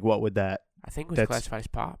 Yeah, so like, what would that? I think it was That's- classified as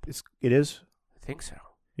pop. It is. I think so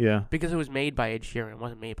Yeah, because it was made by Ed Sheeran. It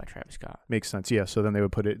wasn't made by Travis Scott. makes sense. Yeah, so then they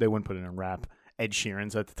wouldn't put it in rap. Ed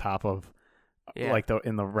Sheeran's at the top of, Yeah. like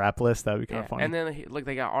in the rap list. That'd be kind Yeah. of funny. And then like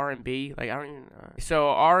they got R&B. Like I don't even. So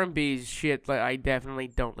R&B shit. Like I definitely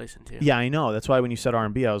don't listen to. yeah, I know. That's why when you said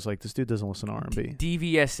R&B, I was like, this dude doesn't listen to R&B.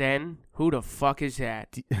 DVSN. Who the fuck is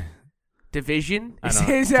that? Division? I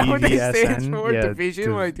know. Is that what they stand DVSN? for? Yeah,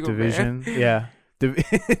 Division? When I do Division. Yeah.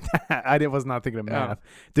 I was not thinking of math.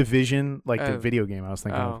 Division, like the Oh. video game. I was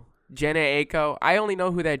thinking of Oh, Jenna Aiko. I only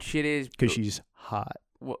know who that shit is because she's hot.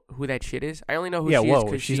 who that shit is. I only know who Yeah, she whoa, is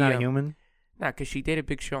because she's not a human. Nah, because she dated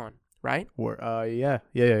Big Sean, right? Or yeah.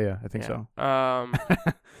 I think so.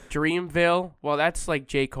 Dreamville. Well, that's like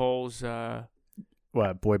J. Cole's.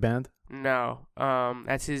 What, boy band? No,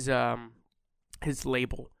 that's his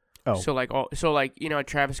label. Oh, So like you know,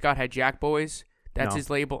 Travis Scott had Jack Boys. That's No. his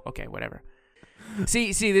label. Okay, whatever.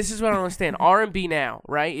 See, this is what I don't understand. R&B now,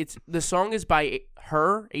 right? It's the song is by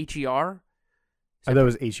her, H-E-R. I thought it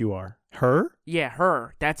was H-U-R. Her? Yeah,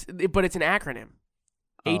 her. But it's an acronym.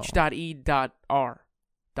 Oh. H.E.R.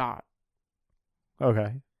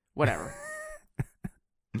 Okay. Whatever.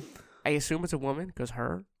 I assume it's a woman because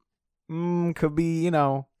her, Could be,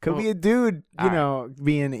 could be a dude, alright.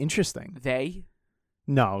 being interesting. they,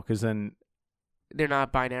 No, because then they're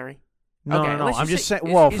not binary. no, Okay, no, no. let's I'm just just say- saying.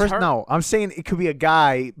 is- Well, is first, her- no. I'm saying it could be a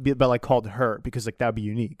guy, but like called her because like that'd be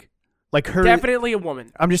unique. Like her. Definitely a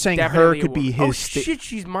woman. I'm just saying Definitely her a could be woman. his. Oh shit,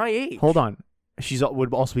 she's my age. Hold on.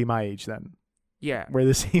 Would also be my age then. Yeah. We're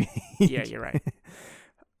the same age. Yeah, you're right.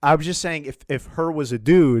 I was just saying if her was a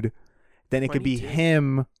dude, then it could be 22.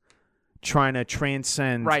 him trying to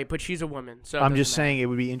transcend. Right, but she's a woman, so it I'm doesn't just saying matter. it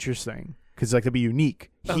would be interesting because like it'd be unique.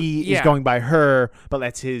 Oh, He is yeah. going by her, but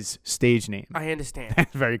that's his stage name. I understand.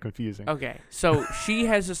 That's very confusing. Okay, so she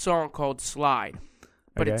has a song called "Slide,"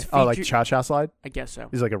 but Okay. it's oh, like featured- Cha Cha Slide I guess so.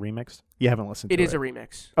 is like a remix. You haven't listened. It to is a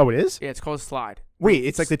remix. Oh, it is. Yeah, it's called "Slide." Wait,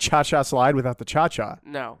 it's like the Cha Cha Slide without the Cha Cha.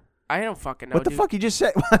 No, I don't fucking know. What the dude. fuck you just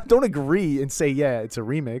said? Don't agree and say yeah, it's a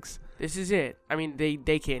remix. This is it. I mean, they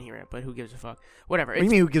can't hear it, but who gives a fuck? Whatever. What do you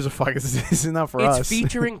mean? Who gives a fuck? This is not for It's us.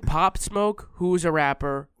 featuring Pop Smoke, who's a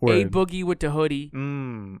rapper, A Word. Boogie with the hoodie,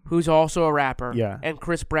 Mm, who's also a rapper, Yeah. and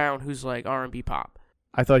Chris Brown, who's like R&B pop.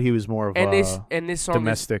 I thought he was more of And a this song is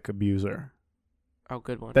domestic abuser. oh,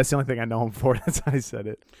 good one. That's the only thing I know him for. That's how I said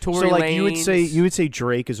it. Tory so like Lanez, you would say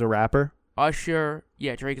Drake is a rapper, Usher.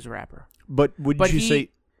 Yeah, Drake is a rapper. but would But you he- say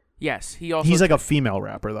Yes, he also he's like a female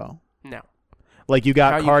rapper though? no. Like you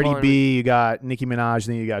How got you Cardi calling B, you got Nicki Minaj,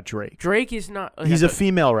 then you got Drake. Drake is not. He's a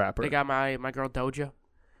female rapper. They got my girl Doja.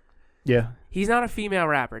 Yeah, He's not a female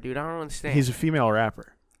rapper, dude. I don't understand. he's a female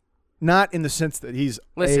rapper. Not in the sense that he's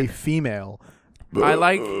Listen. a female. I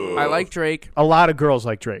like Drake. A lot of girls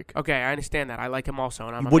like Drake. Okay, I understand that. I like him also,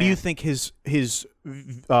 and I'm a What do man. you think his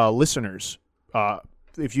listeners?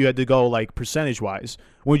 If you had to go like percentage wise,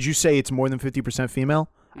 would you say it's more than 50% female?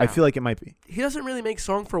 I No. feel like it might be. He doesn't really make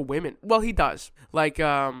song for women. Well, he does. Like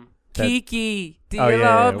Kiki, do you Oh, yeah,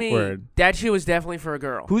 love yeah, me? word. That shit was definitely for a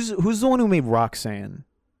girl. Who's the one who made Roxanne?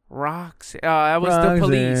 Rocks. That was the Roxanne.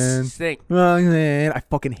 police thing. Roxanne. I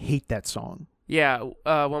fucking hate that song. Yeah.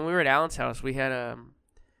 When we were at Alan's house, we had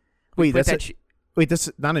Wait, put that's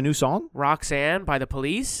that's not a new song? Roxanne by the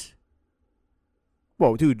Police.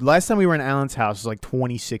 Whoa, dude! Last time we were in Alan's house was like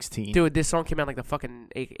 2016. Dude, this song came out like the fucking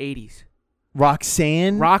 80s.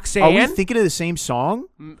 Roxanne. Roxanne? Are we thinking of the same song?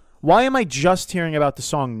 Mm. Why am I just hearing about the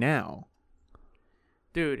song now?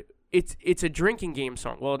 Dude, it's a drinking game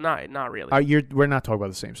song. Well, not really. We're not talking about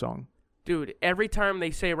the same song. Dude, every time they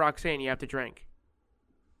say Roxanne, you have to drink.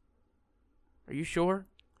 Are you sure?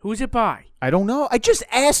 Who's it by? I don't know. I just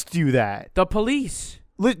asked you that. The Police.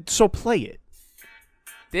 So play it.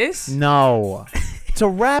 This? No. It's a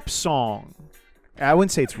rap song. I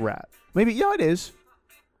wouldn't say it's rap. Maybe, yeah, it is.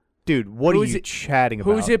 Dude, what Who's are you it- chatting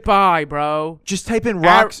about? Who's it by, bro? Just type in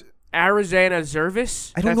Rox. Arizona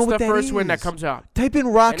Zervis? I don't That's know what the that first one that is. comes up. Type in And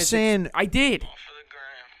it's Roxanne. I did. For the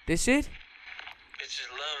gram. This it? Bitches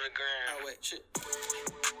love the gram. Oh, wait, shit.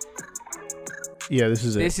 Yeah, this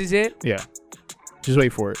is it. This is it? Yeah. Just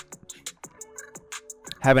wait for it.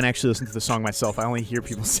 Haven't actually listened to the song myself. I only hear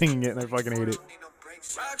people singing it and I fucking hate it.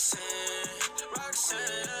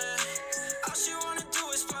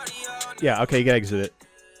 Yeah, okay, you gotta exit it.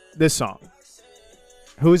 This song.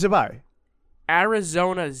 Who is it by?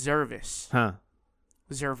 Arizona Zervis. Huh.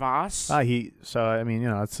 Zervas? So I mean,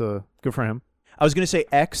 that's good for him. I was gonna say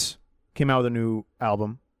X came out with a new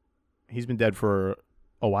album. He's been dead for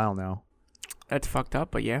a while now. That's fucked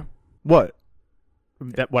up, but yeah. What?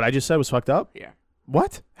 What I just said was fucked up? Yeah,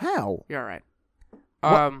 What? How? you're all right.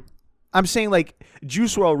 What? I'm saying like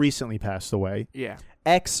Juice WRLD recently passed away. Yeah.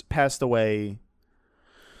 X passed away.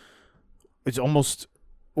 It's almost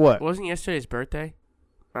what? Wasn't yesterday his birthday?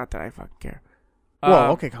 Not that I fucking care.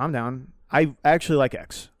 Well, okay, calm down. I actually like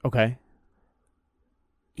X. Okay.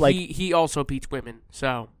 Like he also beats women,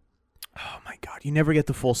 so. oh my god, you never get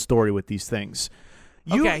the full story with these things.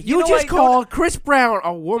 You know just what? called Chris Brown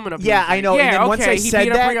a woman of Yeah, I know. Yeah, and then once I he said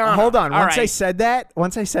beat up that, Rihanna. hold on. All Once I right. said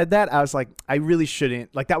that, I was like, I really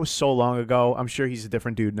shouldn't. Like that was so long ago. I'm sure he's a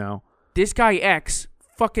different dude now. This guy X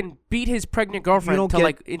fucking beat his pregnant girlfriend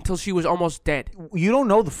don't until she was almost dead. You don't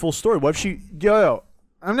know the full story. What if she? Yo,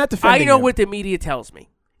 I'm not defending. I know him. what the media tells me.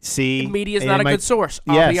 See, The media's and not it a might- good source.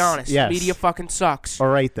 I'll be Yes, honest. yes. Media fucking sucks. All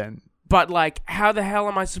right then. But like, how the hell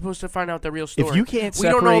am I supposed to find out the real story? If you can't we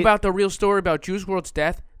don't know separate- about the real story about Juice WRLD's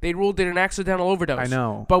death. They ruled it an accidental overdose. I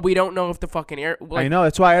know. but we don't know if the fucking air. Like, I know.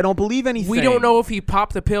 That's why I don't believe anything. We don't know if he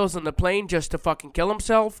popped the pills on the plane just to fucking kill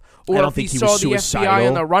himself, or don't if he think he saw was the FBI suicidal.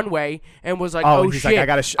 on the runway and was like, Oh, "Oh he's shit, like,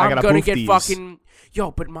 I I'm gotta gonna boof get these. fucking." Yo,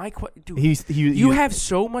 but dude, you have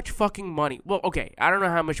so much fucking money. Well, okay, I don't know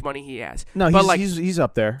how much money he has. No, but he's, like, he's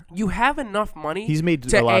up there. you have enough money. He's made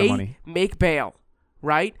to a lot of money. make bail,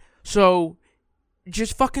 right? So,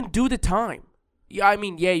 just fucking do the time. Yeah, I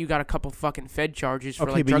mean, yeah, you got a couple fucking Fed charges for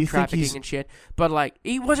Okay, like but drug you think trafficking he's- and shit. But like,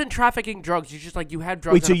 he wasn't trafficking drugs. It's just like you had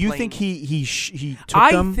drugs. Wait, so on a you plane. think he took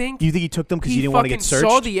I them? think you think he took them because he he didn't want to get fucking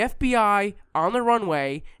searched? saw the FBI on the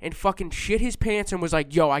runway and fucking shit his pants and was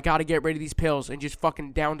like, "Yo, I gotta get rid of these pills," and just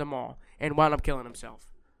fucking downed them all and wound up killing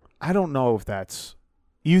himself. I don't know if that's.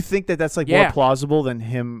 You think that that's like Yeah. more plausible than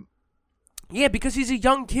him? Yeah, because he's a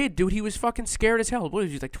young kid, dude. He was fucking scared as hell. What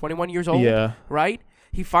was he, like 21 years old? Yeah. Right?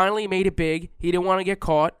 He finally made it big. He didn't want to get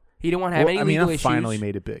caught. He didn't want to have any I mean, legal not issues. finally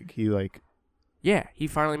made it big. He like. Yeah, he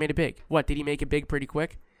finally made it big. What, did he make it big pretty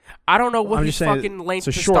quick? I don't know what I'm his just saying, fucking length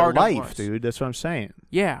it's a to short stardom life, was. dude. That's what I'm saying.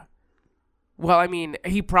 Yeah. Well, I mean,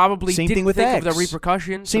 he probably Same didn't thing with think X. of the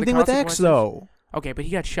repercussions. Same or the thing with X, consequences. though. Okay, but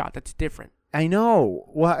he got shot. That's different. I know.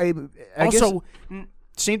 Well, I guess Also,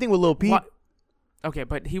 same thing with Lil Peep what? Okay,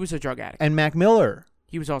 but he was a drug addict. and Mac Miller.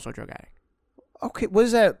 He was also a drug addict. Okay, what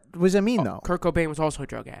does that mean though? Kurt Cobain was also a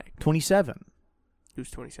drug addict. 27. He was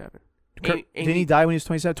 27. Didn't he die when he was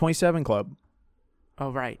 27? 27 Club. Oh,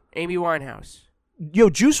 right. Amy Winehouse. Yo,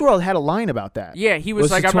 Juice WRLD had a line about that. Yeah, he was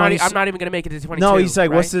What's like, the I'm not 20 even going to make it to 22. No, he's like,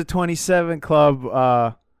 right? what's the 27 Club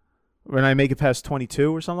when I make it past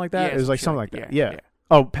 22 or something like that? Yeah, it was like shit something like- like that. yeah, Yeah.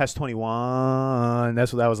 Oh, past 21.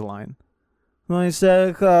 That was a line.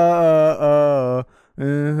 27 Club,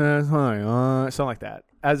 something like that.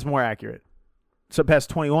 That's more accurate. So past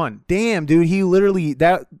 21. Damn, dude, he literally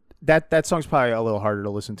that song's probably a little harder to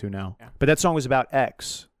listen to now. Yeah. But that song was about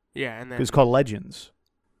X. Yeah, and then It's called Legends.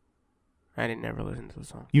 I didn't never listen to the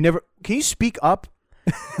song. You never? Can you speak up?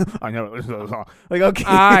 I never listened to the song. Like, okay,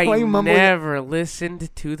 I why you mumbling? never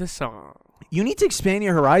listened to the song. You need to expand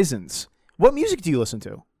your horizons. What music do you listen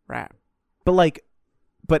to? Rap.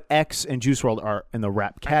 But X and Juice WRLD are in the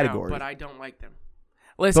rap category. I know, but I don't like them.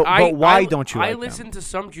 Listen, But why don't you like I them? listen to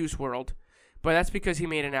some Juice WRLD, but that's because he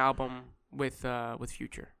made an album with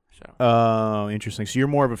Future. So Oh, interesting. So you're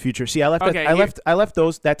more of a Future. See, I left Okay, I left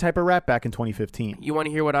that type of rap back in 2015. you want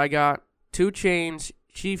to hear what I got? 2 Chainz,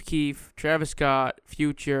 Chief Keef, Travis Scott,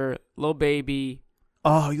 Future, Lil Baby.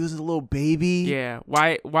 Oh, you listen to Lil Baby? Yeah,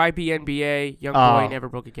 YBNBA, Young Oh. Boy, Never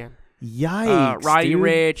Broke Again. Yikes, Roddy dude.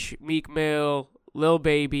 Rich, Meek Mill, Lil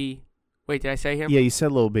Baby. Wait, did I say him? Yeah, you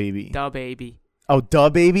said Lil Baby. Da Baby. Oh, Duh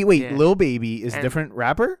Baby? Wait, Yeah. Lil Baby is a And- different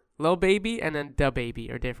rapper? Lil Baby and then Da Baby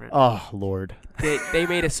are different. Oh, Lord. They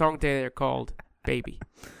made a song together called Baby.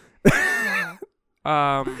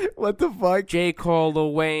 What the fuck? J. Cole,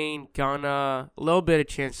 Lil Wayne, Gunna, a little bit of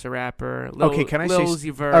Chance the Rapper. Okay, can I Lil say...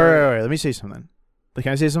 Uzi Vert, All right, let me say something.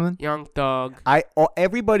 Can I say something? Young Thug.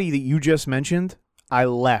 Everybody that you just mentioned, I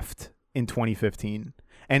left in 2015.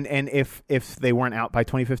 And if they weren't out by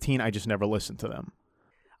 2015, I just never listened to them.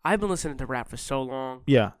 I've been listening to rap for so long.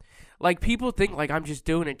 Yeah. Like, people think, like, I'm just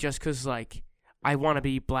doing it just because, like, I want to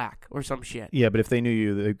be black or some shit. Yeah, but if they knew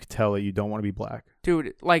you, they could tell that you don't want to be black.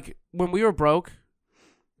 Dude, like, when we were broke,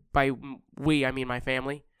 by we, I mean my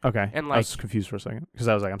family. Okay. And, I like- was confused for a second because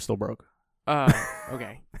I was like, I'm still broke.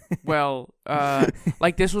 Okay. Well,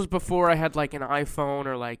 like, this was before I had, like, an iPhone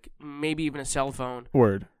or, like, maybe even a cell phone.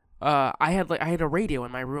 Word. I had a radio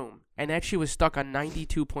in my room, and that shit was stuck on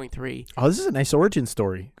 92.3. Oh, this is a nice origin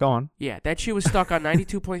story. Go on. Yeah, that shit was stuck on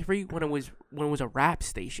 92.3 when it was a rap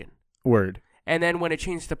station. Word. And then when it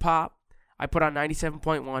changed to pop, I put on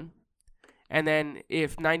 97.1. And then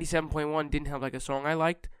if 97.1 didn't have like a song I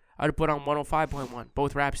liked, I'd put on 105.1,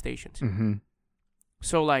 both rap stations. Mm-hmm.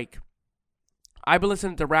 So like, I've been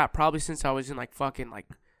listening to rap probably since I was in like fucking like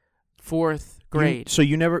 4th grade. So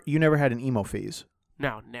you never had an emo phase?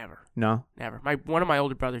 No, never. No? Never. One of my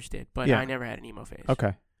older brothers did, but Yeah. I never had an emo phase.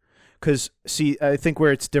 Okay. Because, see, I think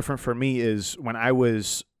where it's different for me is when I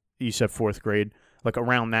was, you said 4th grade, like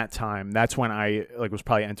around that time, that's when I like was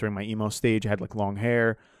probably entering my emo stage. I had like long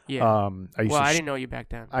hair. Yeah. I used Well, to I didn't know you back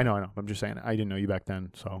then. I know. I'm just saying, I didn't know you back then.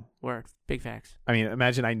 So, Word. Big facts. I mean,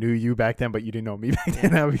 imagine I knew you back then, but you didn't know me back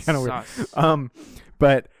then. That would be kind of weird. Sus.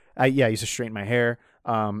 But I used to straighten my hair.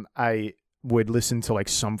 I would listen to like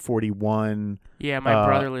Sum 41. Yeah, my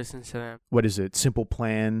brother listens to them. What is it? Simple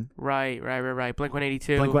Plan. Right.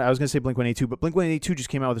 Blink-182. I was gonna say Blink-182, but Blink-182 just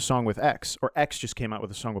came out with a song with X, or X just came out with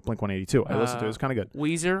a song with Blink-182. I listened to it. It was kind of good.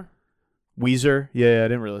 Weezer. Weezer. Yeah, I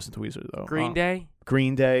didn't really listen to Weezer though. Green Day.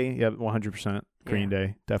 Green Day. Yeah, 100%. Green Yeah.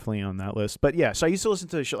 Day. Definitely on that list. But yeah, so I used to listen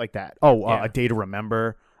to shit like that. Oh, Yeah. A Day to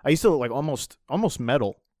Remember. I used to like almost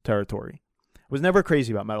metal territory. Was never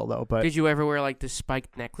crazy about metal though, but Did you ever wear like the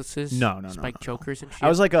spiked necklaces? No, Spiked chokers and shit. I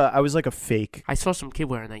was like a fake. I saw some kid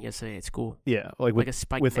wearing that yesterday at school. Yeah, like Like a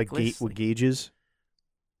spiked with like necklace. with gauges.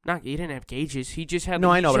 Not, he didn't have gauges. He just had.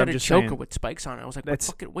 No, he I know, just but had I'm a just choker saying. with spikes on it. I was like,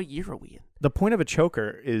 what year are we in? The point of a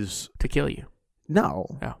choker is To kill you. no.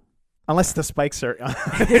 Oh. Unless the spikes are on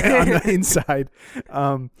the inside.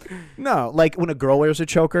 No, like when a girl wears a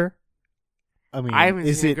choker. I mean, I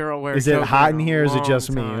haven't seen a girl wear a is choker it hot in in a here? Or is it just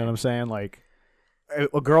long me? You know time. what I'm saying? Like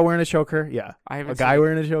a girl wearing a choker, yeah. I haven't A guy seen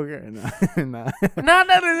wearing a choker, no. Not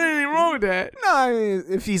that there's anything wrong with that. No, I mean,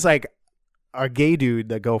 if he's like a gay dude,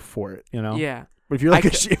 that go for it, you know. Yeah. But if you're like I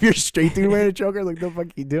if you're a straight dude wearing a choker, like the fuck are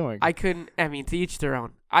you doing? I mean, to each their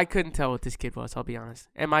own. I couldn't tell what this kid was, I'll be honest.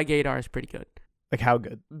 And my gaydar is pretty good. Like how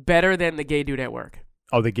good? Better than the gay dude at work.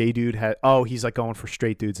 Oh, the gay dude had. Oh, he's like going for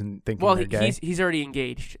straight dudes and thinking Well, they're gay. he's already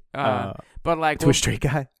engaged. But like To a straight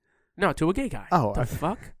guy. No, to a gay guy. Oh, the I-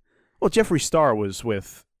 fuck? Well, Jeffree Star was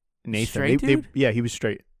with Nathan. Straight dude? Yeah, he was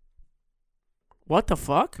straight. What the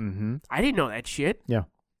fuck? Mm-hmm. I didn't know that shit. Yeah.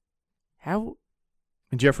 How?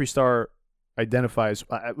 And Jeffree Star identifies.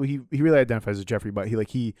 He really identifies as Jeffrey, but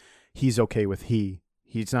he's okay with he.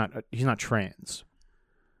 He's not trans.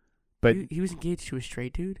 But He was engaged to a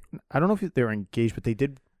straight dude? I don't know if they were engaged, but they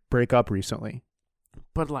did break up recently.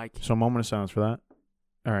 But like, So a moment of silence for that.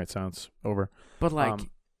 All right, silence over.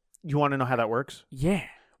 You want to know how that works? yeah.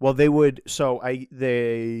 Well, they would. So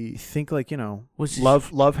they think like Was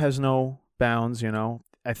love has no bounds.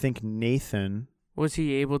 I think Nathan. Was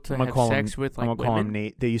he able to I'm gonna have call sex him, with I'm like gonna call him women?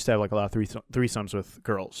 Nate. They used to have like a lot of threesomes with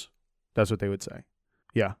girls. That's what they would say.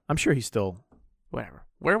 Yeah, I'm sure he still Whatever.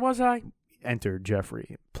 Where was I? entered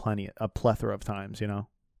Jeffrey a plethora of times.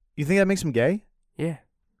 You think that makes him gay? Yeah.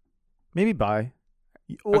 Maybe bi.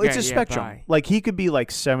 Well, it's Okay, a yeah, spectrum. bi. Like he could be like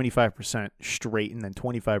 75% straight and then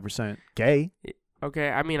 25% gay. Okay.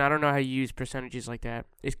 I mean, I don't know how you use percentages like that.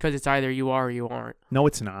 It's because it's either you are or you aren't. No,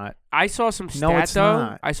 it's not. I saw some stat No, it's though.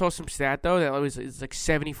 not. I saw some stat though that it's like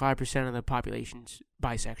 75% of the population's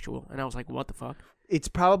bisexual, and I was like, what the fuck? It's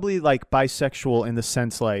probably like bisexual in the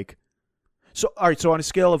sense like. So all right. So on a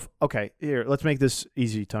scale of here, let's make this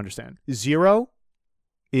easy to understand. 0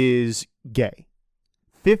 is gay,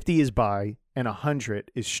 50 is bi, and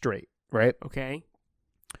 100 is straight. Right? Okay.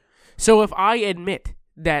 So if I admit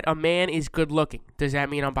that a man is good looking, does that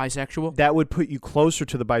mean I'm bisexual? That would put you closer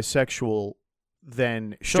to the bisexual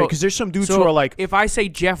than straight. So- Because there's some dudes so who are like, if I say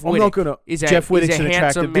Jeff I'm not Whittick gonna. is Jeff a Whittick's an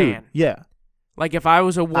handsome attractive dude. man, Yeah. like if I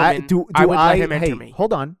was a woman, I would let him enter hey, me.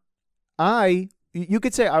 hold on. You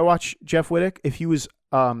could say I watch Jeff Whittick if he was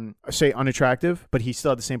say unattractive, but he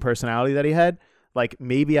still had the same personality that he had. Like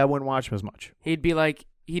maybe I wouldn't watch him as much. He'd be like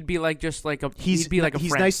just like a He's he'd be like a he's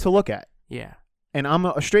friend. nice to look at, Yeah. and I'm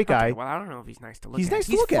a straight guy, Okay, well, I don't know if he's nice to look He's at. nice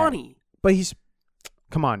to look at. funny. but he's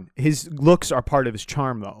come on. His looks are part of his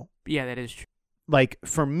charm, though. Yeah, that is true. Like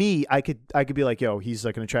for me, I could be like, yo, he's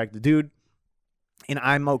like an attractive dude, and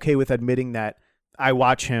I'm okay with admitting that I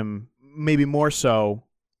watch him maybe more so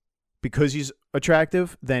because he's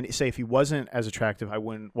attractive than say if he wasn't as attractive, I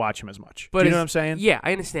wouldn't watch him as much. But Do you know is- what I'm saying? Yeah,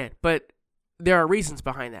 I understand, but there are reasons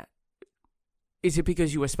behind that. Is it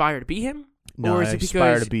because you aspire to be him? No, Or I is it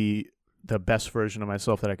aspire because- to be the best version of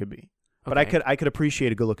myself that I could be. But Okay, I could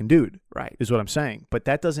appreciate a good looking dude, right. is what I'm saying. But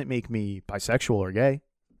that doesn't make me bisexual or gay.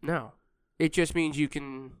 No, it just means you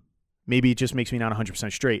can. Maybe it just makes me not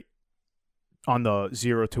 100% straight on the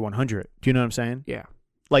 0 to 100. Do you know what I'm saying? Yeah,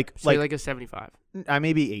 Like say like a 75. I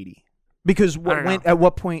maybe 80. Because I don't know. at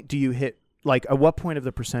what point do you hit like at what point of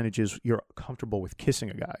the percentages you're comfortable with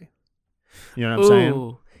kissing a guy? You know what I'm saying?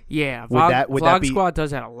 Ooh, yeah. Would that Vlog be- Squad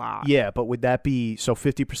does that a lot. Yeah, but would that be so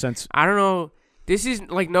 50%? I don't know. This is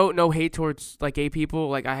like no hate towards like gay people.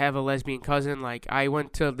 Like I have a lesbian cousin. Like I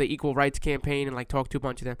went to the equal rights campaign and like talked to a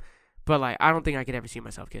bunch of them. But like I don't think I could ever see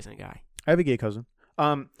myself kissing a guy. I have a gay cousin.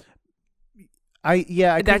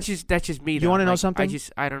 That's just me. You though. want to know Like, something?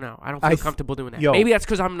 I don't know. I don't feel comfortable doing that. Yo. Maybe that's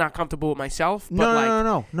because I'm not comfortable with myself.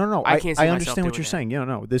 But No. I can't see I myself understand what doing you're that. saying.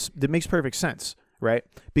 No. That makes perfect sense, right?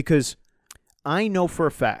 Because I know for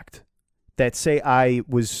a fact that say I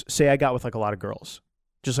got with like a lot of girls,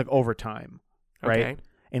 just like over time, right? Okay.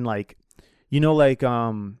 And like,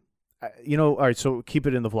 all right. So keep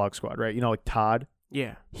it in the vlog squad, right? Like Todd,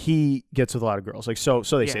 Yeah. he gets with a lot of girls. Like so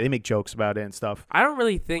they Yeah. say, they make jokes about it and stuff. I don't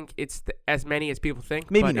really think it's as many as people think.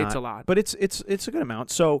 Maybe but not, it's a lot. but it's a good amount.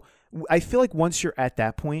 So I feel like once you're at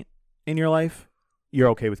that point in your life, you're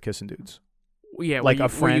okay with kissing dudes. Yeah. like where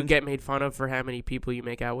a you, where you friend? get made fun of for how many people you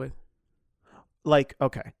make out with. Like,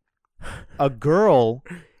 okay, a girl,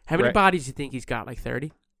 How many Right. bodies do you think he's got? Like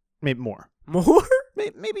 30? maybe more, More?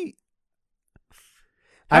 maybe.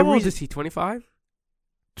 How old is he? 25?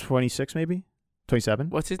 26, maybe 27.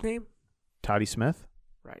 What's his name? Toddy Smith.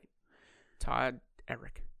 Right. Todd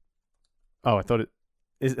Eric Oh, I thought it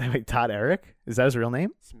is. Wait, Todd Eric. Is that his real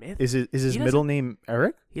name? Smith. Is his He middle name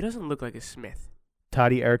Eric? He doesn't look like a Smith.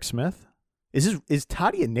 Toddy Eric Smith. Is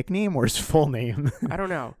Toddy a nickname or his full name? I don't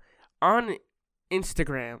know. On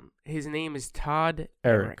Instagram, his name is Todd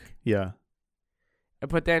Eric. Yeah.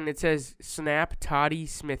 But then it says Snap Toddy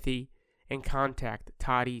Smithy and contact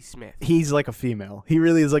Toddy Smith. He's like a female. He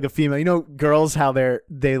really is like a female. Girls how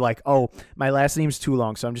they like, oh, my last name's too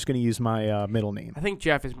long, so I'm just gonna use my middle name. I think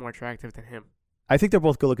Jeff is more attractive than him. I think they're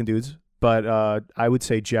both good looking dudes, but I would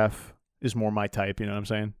say Jeff is more my type. You know what I'm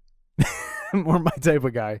saying? More my type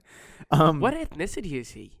of guy. What ethnicity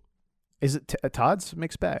is he? Is it Todd's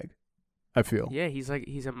mixed bag? I feel. Yeah, he's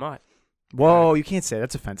a mutt. Whoa, you can't say that.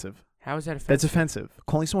 That's offensive. How is that offensive? That's offensive.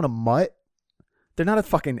 Calling someone a mutt? They're not a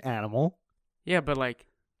fucking animal. Yeah, but like,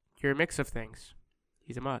 you're a mix of things.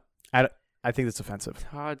 He's a mutt. I think that's offensive.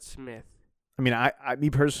 Todd Smith. I mean, me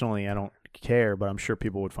personally, I don't care, but I'm sure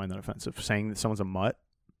people would find that offensive. Saying that someone's a mutt.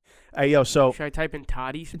 So Should I type in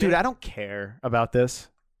Toddy Smith? dude, I don't care about this.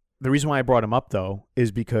 The reason why I brought him up though is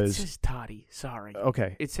It because says Toddy. Sorry.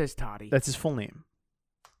 okay, It says Toddy. that's his full name.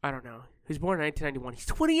 I don't know. He was born in 1991. He's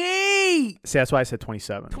 28! See, that's why I said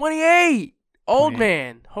 27. 28! Old 28.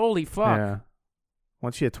 man. Holy fuck. Yeah.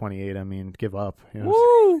 Once you hit 28, I mean, give up. You know?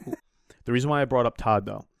 Woo! The reason why I brought up Todd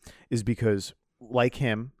though is because, like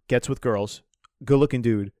him, gets with girls, good-looking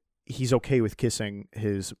dude. He's okay with kissing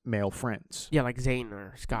his male friends. Yeah, like Zane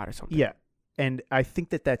or Scott or something. Yeah. And I think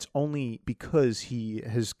that that's only because he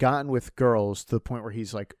has gotten with girls to the point where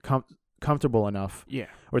he's like comfortable enough Yeah.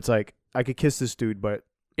 where it's like, I could kiss this dude, but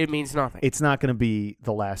It means nothing. it's not going to be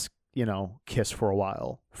the last, kiss for a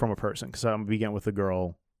while from a person because I'm going to be getting with a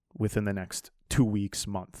girl within the next 2 weeks,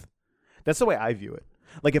 month. That's the way I view it.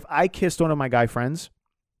 Like if I kissed one of my guy friends,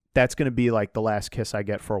 that's going to be like the last kiss I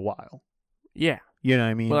get for a while. yeah. You know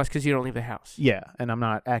what I mean? Well, that's because you don't leave the house. Yeah, and I'm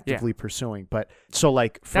not actively pursuing. But so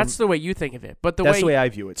like That's the way you think of it. But that's the way I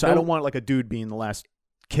view it. So I the- don't want like a dude being the last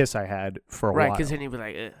kiss I had for a right, while. because then you'd be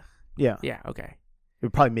like, ugh. Yeah, Yeah, okay. it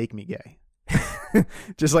would probably make me gay.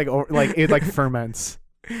 Just like it like ferments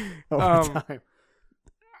over time.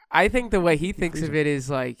 I think the way he thinks of freezing. it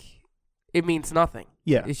is like, it means nothing.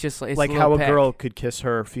 Yeah, It's just it's like little how a peck. girl could kiss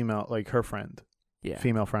her female, like her friend, Yeah.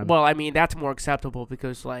 female friend. Well, I mean, that's more acceptable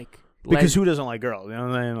because like. because who doesn't like girls? You know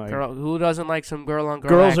what I'm saying? Like, girl, who doesn't like some girl on girl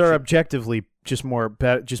girls action? are objectively just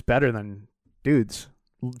just better than dudes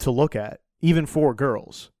to look at, even for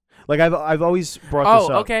girls. Like I've always brought this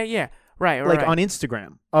up. Oh, okay, yeah. Right, Like right. on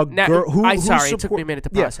Instagram, a Now, girl who sorry, it took support- me a minute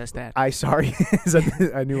to Yeah. process that. I sorry, is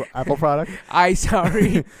that a new Apple product?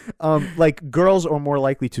 Sorry. Like girls are more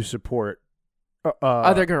likely to support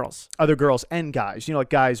Other girls. girls and guys. Like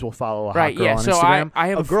guys will follow a hot Right, girl yeah. on So Instagram. I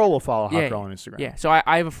have a girl will follow a hot yeah, girl on Instagram. Yeah, so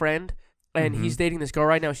I have a friend, and Mhm. he's dating this girl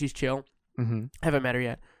right now. She's chill. Mm-hmm. Haven't met her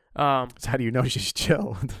yet. So how do you know she's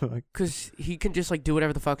chill? Like, Because he can just like do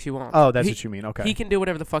whatever the fuck she wants. oh, that's He- what you mean. Okay, He can do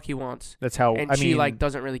whatever the fuck he wants, that's how. and I she mean, like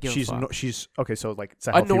doesn't really give she's a fuck. she's okay. So like it's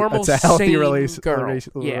a A healthy, normal, it's a healthy sane relationship.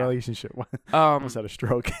 girl. Yeah. Relationship. Almost had a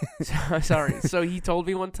stroke. Sorry. So he told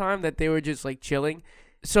me one time that they were just like chilling.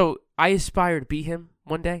 So I aspire to be him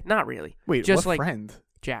one day. Not really. Wait, Just what like friend?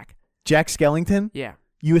 Jack. Jack Skellington? Yeah.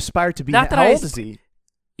 You aspire to be? Not that how I old is he?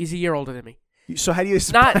 He's a year older than me. So how do you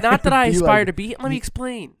aspire? Not that I be aspire like- to be. Let me you-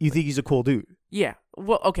 explain. You think he's a cool dude? Yeah.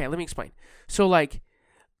 Well, okay, let me explain. So, like,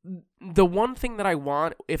 the one thing that I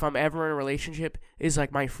want if I'm ever in a relationship is,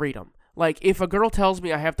 like, my freedom. Like, if a girl tells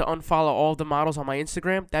me I have to unfollow all the models on my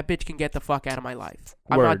Instagram, that bitch can get the fuck out of my life.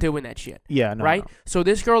 I'm not Word. doing that shit. Yeah, no. right? No. So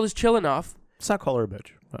this girl is chill enough. Let's not call her a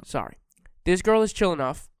bitch. But Sorry. this girl is chill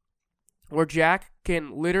enough where Jack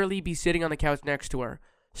can literally be sitting on the couch next to her,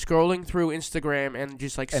 scrolling through Instagram and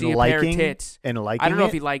just like And see a pair of liking- tits. And liking I don't know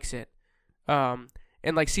if it? he likes it.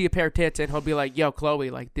 And like see a pair of tits and he'll be like, "Yo, Chloe,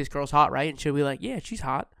 like this girl's hot, right?" And she'll be like, "Yeah, she's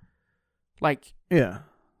hot." Like, Yeah.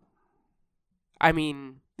 I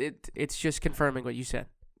mean, it's just confirming what you said.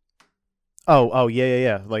 Oh,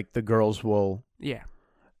 yeah. Like the girls will Yeah.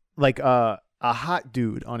 like a hot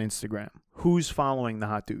dude on Instagram. Who's following the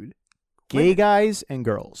hot dude? Gay Women. guys and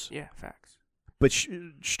girls. Yeah, facts. But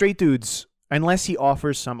straight dudes, unless he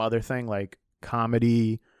offers some other thing like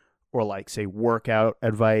comedy or like say workout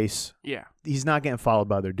advice, Yeah. he's not getting followed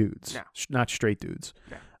by other dudes. No. Not straight dudes.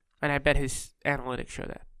 And I bet his analytics show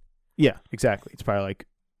that. Yeah, exactly. It's probably like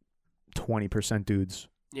 20% dudes,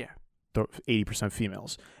 Yeah. 80%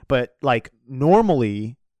 females. But like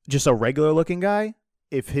normally, just a regular looking guy,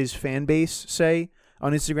 if his fan base, say,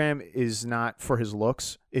 on Instagram is not for his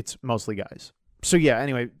looks, it's mostly guys. So yeah,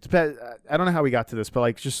 anyway, I don't know how we got to this, but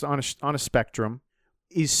like just on a spectrum,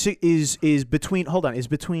 is between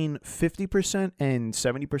 50% and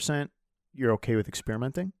 70% you're okay with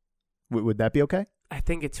experimenting? Would that be okay? I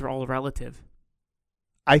think it's all relative.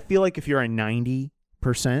 I feel like if you're a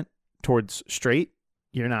 90% towards straight,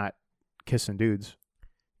 you're not kissing dudes.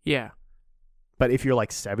 Yeah. But if you're like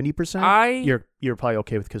 70%, you're probably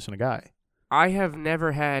okay with kissing a guy. I have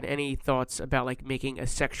never had any thoughts about like making a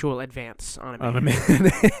sexual advance on a man. On a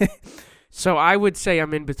man. So I would say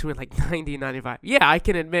I'm in between like 90 and 95. Yeah, I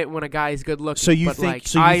can admit when a guy is good looking, So you but think? like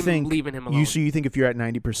So you I'm think leaving him alone. So you think if you're at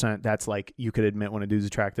 90%, that's like you could admit when a dude's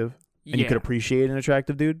attractive, and you Yeah. could appreciate an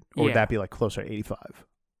attractive dude, or would Yeah. that be like closer to 85?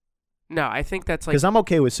 No, I think that's like Because I'm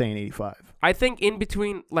okay with saying 85. I think in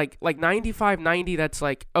between like 95, 90, that's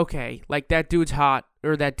like okay, like that dude's hot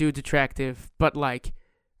or that dude's attractive, but like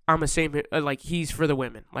I'm the same. Like he's for the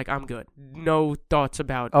women. Like I'm good. No thoughts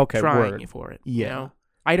about Okay, trying word. for it. Yeah. You know?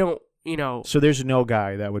 I don't. You know. So there's no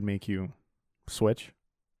guy that would make you switch.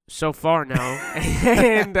 So far, no.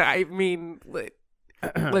 And I mean,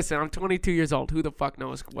 listen, I'm 22 years old. Who the fuck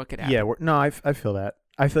knows what could happen? Yeah, no, I feel that.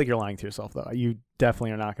 I feel like you're lying to yourself though. You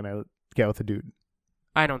definitely are not gonna get with a dude.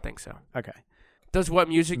 I don't think so. Okay, Does what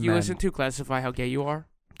music you Men. listen to classify how gay you are?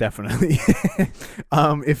 definitely.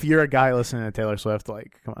 If you're a guy listening to Taylor Swift,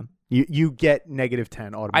 like, come on, you get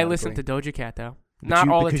 -10 automatically. I listen to Doja Cat though. But Not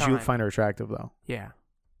all the because time. you find her attractive though. Yeah.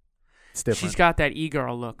 It's different. She's got that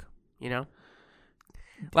e-girl look, you know?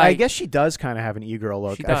 I guess she does kind of have an e-girl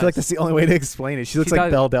look. She I feel like does. that's the only way to explain it. She looks She like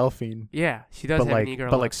does. Belle Delphine, Yeah, she does but have like an e-girl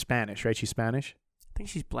but look. like Spanish, right? She's Spanish. I think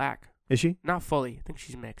she's black. Is she Not fully. I think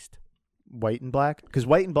she's mixed. white and black? Because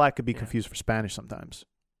white and black could be Yeah. confused for Spanish sometimes.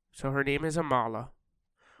 So her name is Amala.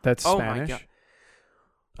 That's Oh my Spanish. God.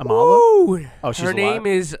 Amala. Ooh, Oh, she's her name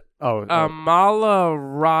is Oh, Amala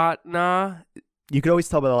Ratna you could always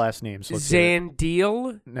tell by the last name. So let's hear it.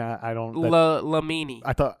 Zandil Nah, I don't. Lamini.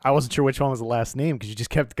 I wasn't sure which one was the last name because you just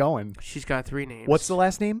kept going. She's got 3 names. What's the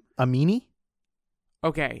last name? Amini?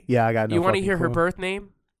 Okay. Yeah, I got no. You want to fucking hear her clue. birth name?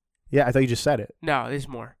 Yeah, I thought you just said it. No, there's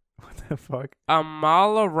more. What the fuck?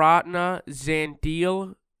 Amala Ratna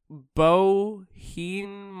Zandil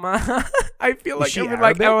Bohima. I feel Is like she I'm in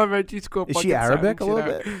like Arabic? elementary school. Is she fucking Arabic a sounding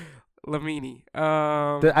little shit bit? out. Lamini.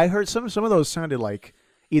 I heard some of those sounded like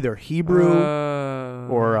either Hebrew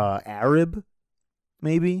or Arab,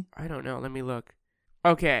 maybe. I don't know. Let me look.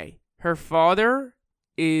 Okay. Her father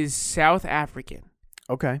is South African,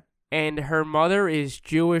 Okay. and her mother is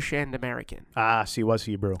Jewish and American. Ah, she was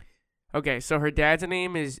Hebrew. Okay, so her dad's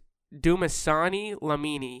name is Dumasani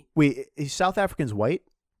Lamini. Wait, is South African's white?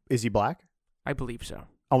 Is he black? I believe so.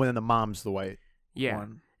 Oh, and then the mom's the white Yeah.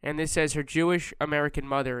 one. And this says her Jewish American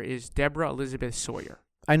mother is Deborah Elizabeth Sawyer.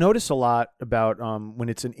 I notice a lot about when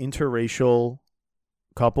it's an interracial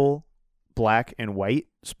couple, black and white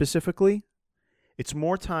specifically, it's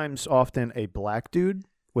more times often a black dude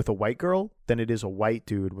with a white girl than it is a white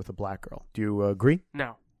dude with a black girl. Do you agree?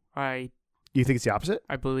 No, I Do you think it's the opposite?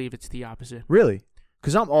 believe it's the opposite. Really?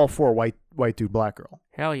 Because I'm all for white dude, black girl.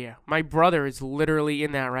 Hell yeah. My brother is literally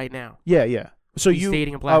in that right now. Yeah, yeah. So He's you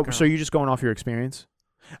dating a black girl. So you're just going off your experience?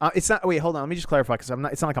 It's not. Wait, hold on. Let me just clarify because I'm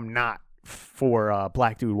not. It's not like I'm not for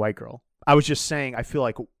black dude, white girl. I was just saying I feel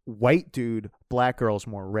like white dude, black girl is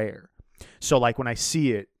more rare. So like when I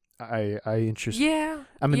see it, I interest. Yeah.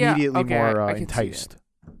 I'm yeah, immediately okay, more I can see that. enticed.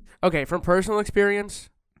 Okay, from personal experience,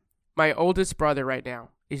 my oldest brother right now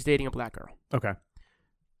is dating a black girl. Okay.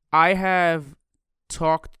 I have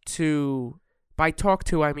talked to, by talk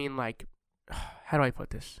to, I mean like, how do I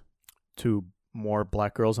put this? To more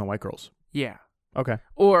black girls than white girls. Yeah. Okay.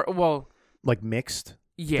 Or, well, Like mixed.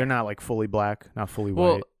 yeah. They're not like fully black, not fully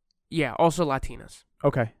well, white. yeah, also Latinas.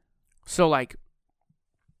 Okay. So like,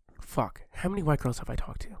 Fuck. How many white girls have I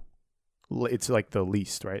talked to? It's like the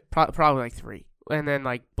least, right? Probably like 3. And then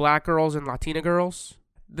like black girls and Latina girls.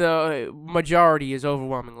 The majority is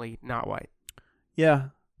overwhelmingly not white. Yeah.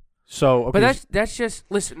 So, okay. But that's just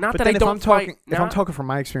listen. Not but that then I don't if I'm talking from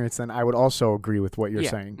my experience, then I would also agree with what you're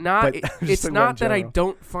saying. Not But it's just like not in that I general.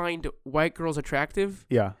 don't find white girls attractive.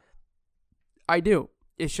 Yeah. I do.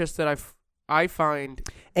 It's just that I find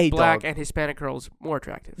Hey, black dog. and Hispanic girls more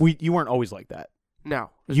attractive. You weren't always like that.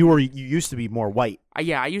 No. You used to be more white.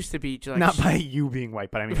 Yeah, I used to be just like Not by you being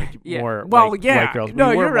white, but I mean like Yeah. more Well, like, yeah. white girls.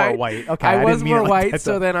 No, you were you're right. More white. Okay, I was didn't mean more it like white, that,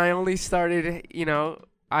 so though. then I only started,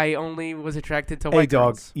 I only was attracted to Hey, white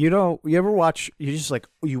dog. girls. You ever watch?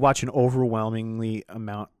 You watch an overwhelmingly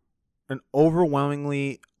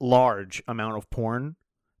large amount of porn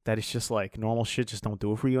that is just like normal shit. Just don't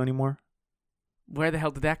do it for you anymore. Where the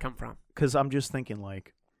hell did that come from? Because I'm just thinking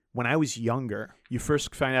like when I was younger, you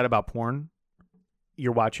first find out about porn,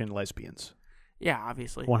 you're watching lesbians. Yeah,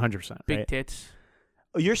 obviously. 100%. Big Right? tits.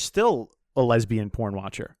 You're still a lesbian porn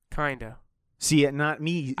watcher. Kinda. See it, not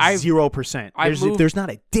me. I've- 0%. I've If moved- there's not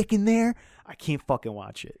a dick in there, I can't fucking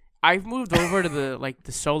watch it. I've moved over to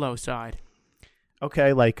the solo side.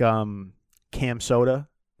 Okay, like Cam Soda.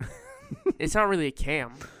 It's not really a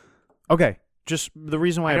cam. Okay, just the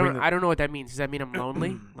reason why I bring I don't know what that means. Does that mean I'm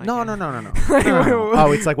lonely? Like, no.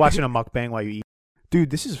 Oh, it's like watching a mukbang while you eat. Dude,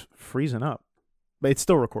 this is freezing up. But it's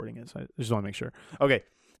still recording it, so I just want to make sure. Okay.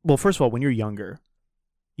 Well, first of all, when you're younger,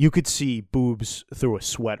 you could see boobs through a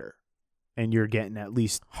sweater. And you're getting at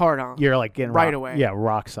least, Hard on. you're like getting Right rock, away. Yeah,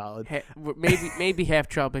 rock solid. Maybe half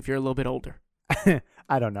chub if you're a little bit older.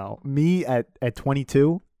 I don't know. Me at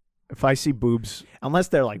 22, if I see boobs, unless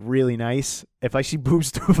they're like really nice, if I see boobs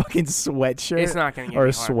through a fucking sweatshirt It's not gonna get or me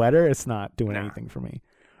a hard. sweater, it's not doing Nah. anything for me.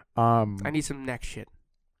 I need some neck shit.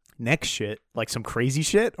 Neck shit, like some crazy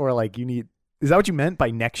shit, or like you need. Is that what you meant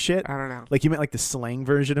by neck shit? I don't know. Like you meant like the slang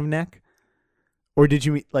version of neck, or did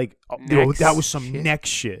you mean like Neck that was some shit? neck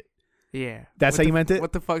shit? Yeah. That's how you meant it?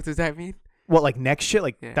 What the fuck does that mean? What, like neck shit?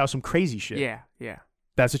 Like Yeah. that was some crazy shit. Yeah. Yeah.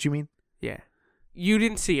 That's what you mean? Yeah. You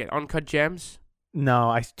didn't see it. Uncut Gems? No,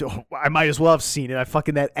 I might as well have seen it.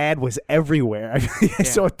 That ad was everywhere. I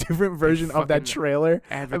saw a different version of that fucking trailer.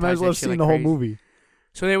 I might Advertise as well that have shit seen like the whole crazy. movie.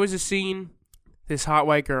 So there was a scene, this hot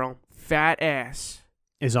white girl, fat ass.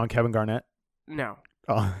 Is on Kevin Garnett. No.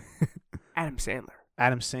 Oh, Adam Sandler.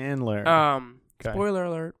 Adam Sandler. Okay. Spoiler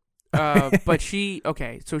alert. But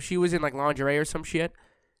so she was in like lingerie or some shit.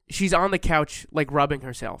 She's on the couch like rubbing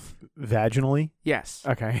herself. Vaginally. Yes.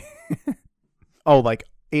 Okay. Oh, like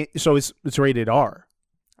so it's rated R.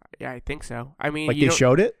 Yeah, I think so. I mean, Like you they don't-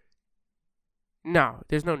 showed it. No,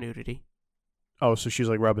 there's no nudity. Oh, so she's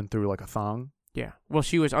like rubbing through like a thong Yeah. Well,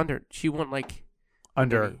 she was under. She went like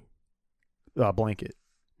under maybe- a blanket.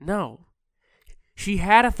 No. She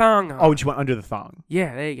had a thong on. Oh, and she went under the thong.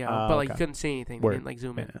 Yeah, there you go. But like you okay. couldn't see anything. Word. We didn't like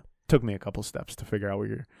zoom in. Yeah. Took me a couple steps to figure out where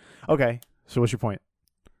you're. Okay, so what's your point?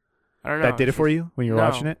 I don't know. That did it for She's- you when you were No.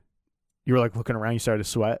 watching it. You were like looking around. You started to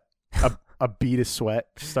sweat. A bead of sweat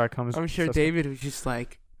start coming. I'm sure David was just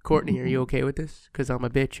like, Courtney, are you okay with this? Because I'm a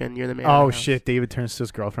bitch and you're the man. of Oh the house." shit! David turns to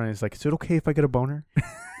his girlfriend and he's like, "Is it okay if I get a boner?"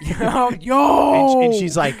 Yo. And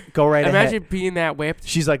she's like, "Go right Imagine ahead." being that whipped.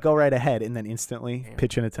 She's like, "Go right ahead," and then instantly Yeah.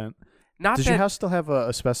 pitch in a tent. Not Does that your house still have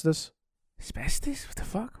asbestos? asbestos. What the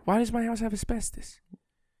fuck? Why does my house have asbestos?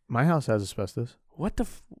 My house has asbestos What the?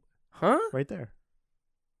 Huh? right there.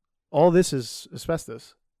 All this is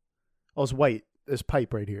asbestos. Oh, it's white. This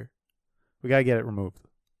pipe right here. We gotta get it removed.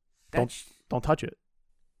 That's Don't touch it.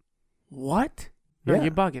 what? No, Yeah.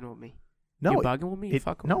 you're bugging with me. No, you're bugging with me. You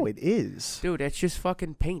fucking with me. it is. Dude, that's just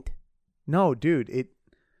fucking paint. No, dude, it.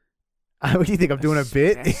 What do you think I'm doing a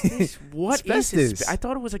bit? Asbestos? What is Asbestos. I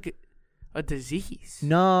thought it was like a disease.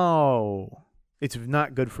 No, it's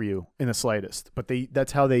not good for you in the slightest. But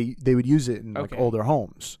that's how they would use it in like Okay. older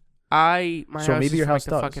homes. My So house maybe is your from, house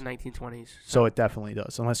like the does. fucking 1920s. So it definitely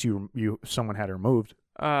does, unless someone had it removed.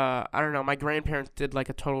 I don't know. My grandparents did like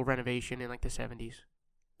a total renovation in like the 70s.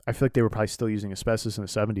 I feel like they were probably still using asbestos in the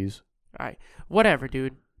 70s. Whatever,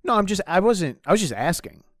 dude. No, I was just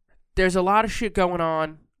asking. There's a lot of shit going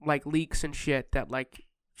on, like leaks and shit that like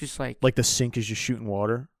just like Like the sink is just shooting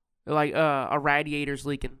water. a radiator's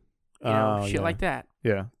leaking. You know, Oh, shit yeah. like that.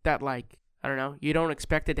 Yeah, That like I don't know. You don't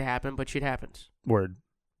expect it to happen, but shit happens. word.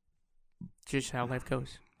 Just how life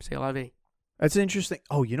goes. C'est la vie. That's interesting.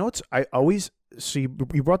 Oh, you know what's I always see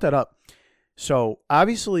you brought that up. So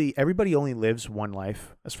obviously everybody only lives one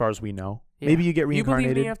life, as far as we know. Yeah. Maybe you get You believe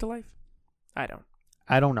reincarnated. in the afterlife? I don't.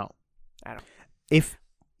 I don't know. I don't. If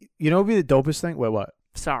you know, what'd be the dopest thing. Wait, what?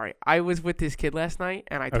 Sorry. I was with this kid last night,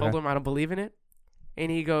 and I told Okay. him I don't believe in it.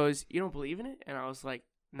 And he goes, "You don't believe in it?" And I was like,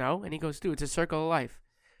 No. And he goes, dude, it's a circle of life.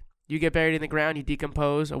 You get buried in the ground, you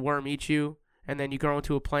decompose, a worm eats you, and then you grow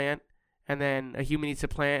into a plant, and then a human eats a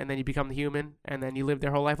plant, and then you become the human, and then you live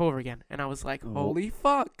their whole life over again. And I was like, holy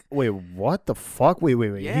fuck. Wait, what the fuck? Wait.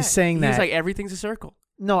 Yeah. He's saying that. He's like, everything's a circle.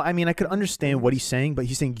 No, I mean, I could understand what he's saying, but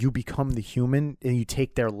he's saying you become the human and you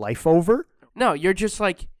take their life over? No, you're just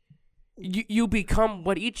like, you become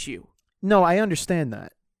what eats you. No, I understand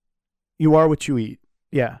that. You are what you eat.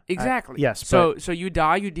 Yeah. Exactly. Yes. So you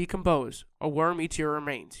die, you decompose. A worm eats your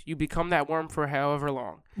remains. You become that worm for however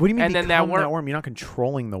long. What do you mean and become then that worm? You're not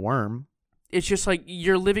controlling the worm. It's just like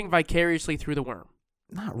you're living vicariously through the worm.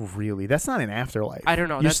 Not really. That's not an afterlife. I don't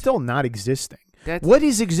know. You're still not existing. That's, What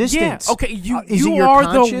is existence? Yeah. Okay. You is it your are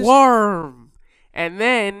conscious? the worm, and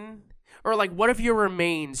then, or like, what if your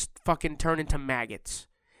remains fucking turn into maggots,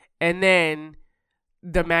 and then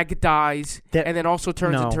the maggot dies, and then also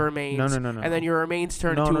turns into remains. No. And then your remains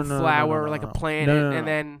turn No, into no, a no, flower, no, no, like a no. plant, No. and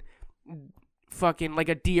then fucking like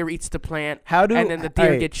a deer eats the plant, How do and then the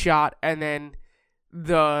deer hey, gets shot, and then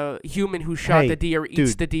the human who shot Hey, the deer eats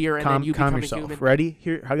dude, the deer, and calm then you become yourself. a human. Ready?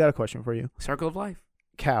 Here, I got a question for you. Circle of life.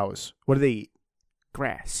 Cows. What do they eat?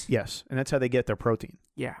 Grass. Yes, and that's how they get their protein.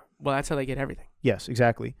 Yeah. Well, that's how they get everything. Yes,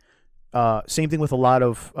 exactly. Same thing with a lot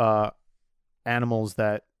of animals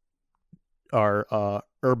that are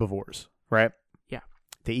herbivores, right? Yeah.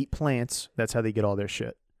 They eat plants. That's how they get all their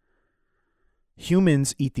shit.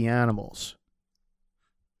 Humans eat the animals.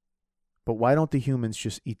 But why don't the humans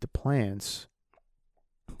just eat the plants?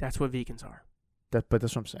 That's what vegans are. But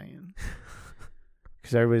that's what I'm saying.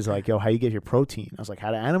 Because everybody's like, yo, how you get your protein? I was like, how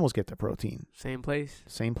do animals get their protein? Same place.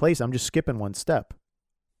 Same place. I'm just skipping one step.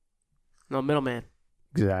 No middleman.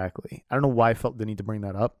 Exactly. I don't know why I felt the need to bring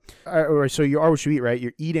that up. All right, so you are what you eat, right?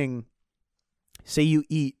 You're eating, say you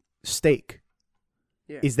eat steak.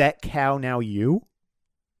 Yeah. Is that cow now you?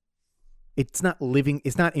 It's not living,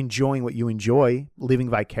 it's not enjoying what you enjoy, living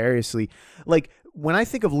vicariously. Like, when I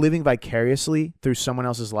think of living vicariously through someone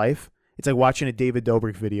else's life, it's like watching a David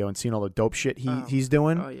Dobrik video and seeing all the dope shit he's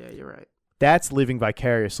doing. Oh yeah, you're right. That's living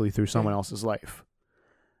vicariously through someone else's life.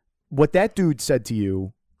 What that dude said to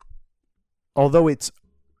you, although it's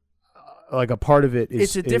like a part of it is,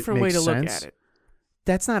 It's a different way makes to look sense, at it.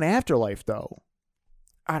 That's not afterlife, though.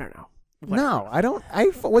 I don't know. No, I don't.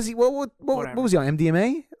 Was he? What was he on?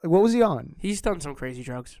 MDMA? Like, what was he on? He's done some crazy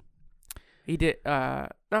drugs. He did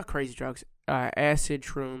not crazy drugs, acid,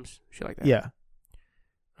 shrooms, shit like that. Yeah.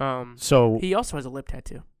 So he also has a lip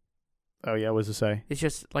tattoo. Oh yeah, what does it say? It's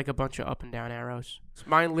just like a bunch of up and down arrows.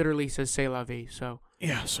 Mine literally says "C'est la vie." So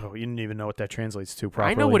Yeah. So you didn't even know what that translates to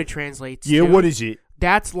properly. I know what it translates. Yeah. to. What is it?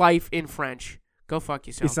 That's life in French. Go fuck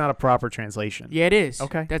yourself. It's not a proper translation. Yeah, it is.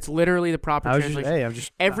 Okay. That's literally the proper translation. I'm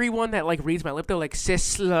just. Everyone that like reads my lip, they're like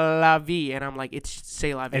 "C'est la vie," and I'm like, "It's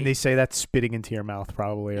 "C'est la vie." And they say that spitting into your mouth,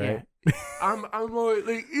 probably, right? Yeah. I'm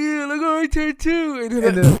like, yeah, look at my tattoo.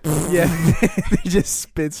 And then, yeah, they just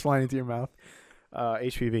spits flying into your mouth.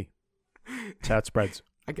 HPV. That's how it spreads.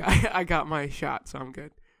 I got my shot, so I'm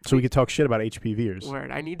good. So we could talk shit about HPVers. Word.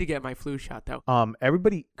 I need to get my flu shot though.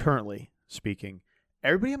 Everybody currently speaking,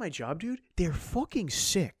 everybody at my job, dude, they're fucking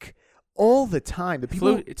sick all the time. The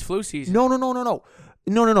people. It's flu season. No,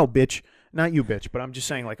 bitch. Not you, bitch. But I'm just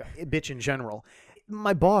saying, like, bitch in general.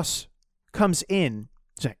 My boss comes in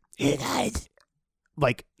saying, "Hey guys,"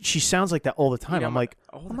 like she sounds like that all the time. You know,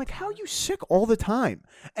 I'm like, how are you sick all the time?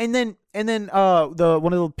 And then the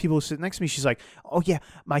one of the people who sit next to me, she's like, "Oh yeah,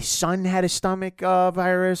 my son had a stomach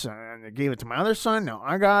virus, and they gave it to my other son. Now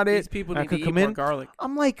I got it. These people I need to could eat come more in." garlic.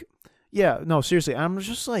 I'm like, yeah, no, seriously. I'm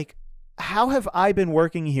just like, how have I been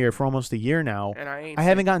working here for almost a year now? And I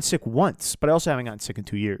haven't gotten sick once, but I also haven't gotten sick in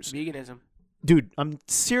 2 years. Veganism. Dude, I'm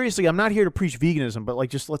not here to preach veganism, but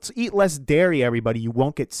like, just let's eat less dairy, everybody. You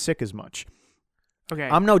won't get sick as much. Okay.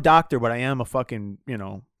 I'm no doctor, but I am a fucking,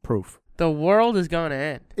 proof. The world is going to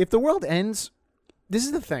end. If the world ends, this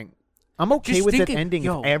is the thing. I'm okay Just with it think ending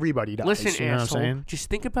if everybody dies. Listen, you know asshole. what I'm saying? Just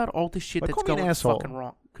think about all the shit Why that's call me an going asshole? fucking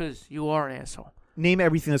wrong. Because you are an asshole. Name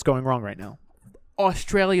everything that's going wrong right now.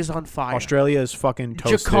 Australia's on fire. Australia is fucking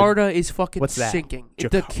toasted. Jakarta is fucking What's that? sinking.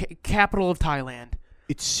 The capital of Thailand.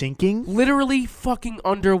 It's sinking? Literally fucking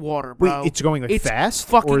underwater, bro. Wait, it's going like It's fast?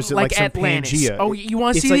 fucking Or is it like some Atlantis. Pangea? Oh, you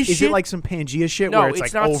want to It's see like, this is shit? it like some Pangea shit No, where it's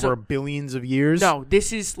it's like not over billions of years? No,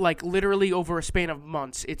 this is like literally over a span of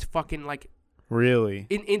months. It's fucking like Really?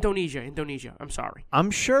 in Indonesia. I'm sorry.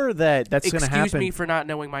 I'm sure that's going to happen. Excuse me for not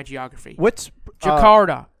knowing my geography. What's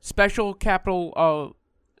Jakarta, special capital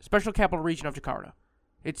region of Jakarta.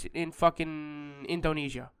 It's in fucking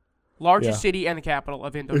Indonesia. Largest city and the capital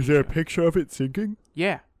of Indonesia. Is there a picture of it sinking?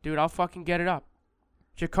 Yeah, dude, I'll fucking get it up.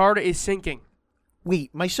 Jakarta is sinking. Wait,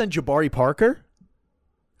 my son Jabari Parker?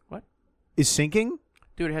 is sinking?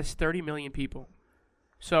 Dude, it has 30 million people.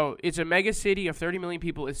 So it's a mega city of 30 million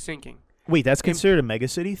people is sinking. Wait, that's considered a mega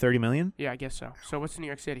city? 30 million? Yeah, I guess so. So what's New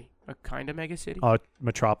York City? A kind of mega city?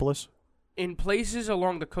 Metropolis? In places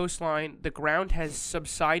along the coastline, the ground has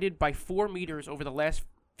subsided by 4 meters over the last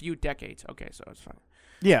few decades. Okay, so it's fine.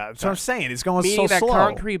 Yeah, that's what I'm saying. It's going Meaning so that slow.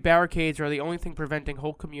 concrete barricades are the only thing preventing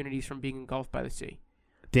whole communities from being engulfed by the sea.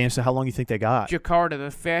 Damn, so how long do you think they got? Jakarta,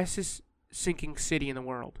 the fastest sinking city in the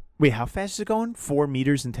world. Wait, how fast is it going? 4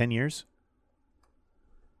 meters in 10 years?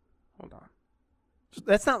 Hold on.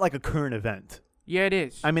 That's not like a current event. Yeah, it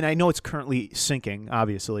is. I mean, I know it's currently sinking,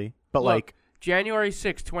 obviously, but Look, like January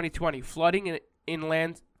 6, 2020, flooding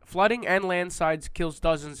and landslides kills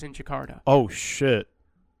dozens in Jakarta. oh shit.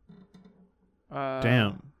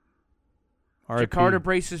 Damn. R.I.P. Jakarta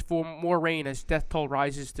braces for more rain as death toll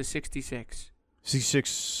rises to 66.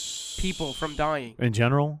 66 People from dying. in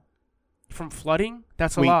general? From flooding?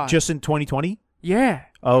 That's a Wait, lot. just in 2020? Yeah.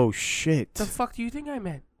 Oh shit. The fuck do you think I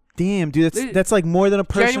meant? Damn, dude, that's like more than a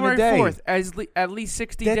person January a day. 4th, at least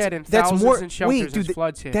 60 That's- dead and that's thousands more- in shelters wait, dude, as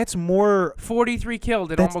floods hit. That's more 43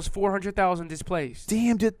 killed and that's- almost 400,000 displaced.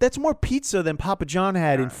 Damn, dude, that's more pizza than Papa John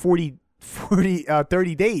had in 30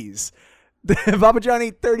 days. Papa John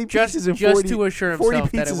ate 30 pizzas in 40 Just to assure 40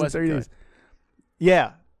 himself that pizzas it in wasn't 30 good. days.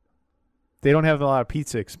 Yeah. They don't have a lot of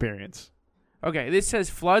pizza experience. Okay, this says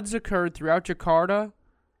floods occurred throughout Jakarta,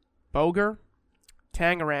 Bogor,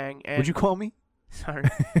 Tangerang, and Would you call me? sorry,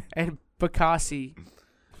 and Bekasi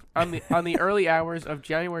on the early hours of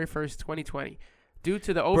January 1st, 2020, due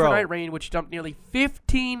to the overnight rain, which dumped nearly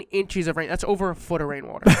 15 inches of rain. That's over a foot of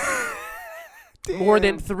rainwater, more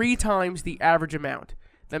than 3 times the average amount.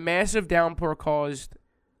 The massive downpour caused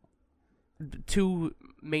 2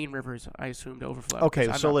 main rivers, I assume, to overflow. Okay,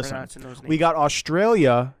 'cause I'm so not listen. pronouncing those We names. got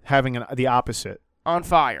Australia having the opposite. on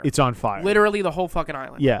fire. It's on fire. Literally the whole fucking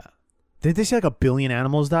island. Yeah. Did they say like 1 billion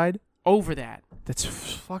animals died? Over that. That's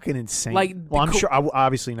fucking insane. Like, well, I'm the sure,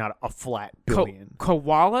 obviously not a flat billion.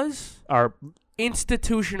 Koalas Are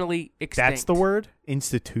institutionally extinct. that's the word?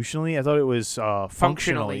 Institutionally? I thought it was Functionally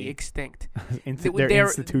functionally. extinct. They're there are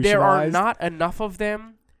institutionalized. not enough of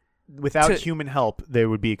them. Without to- human help, they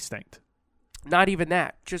would be extinct. Not even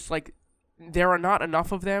that. Just like there are not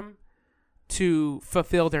enough of them to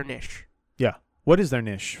fulfill their niche. Yeah. What is their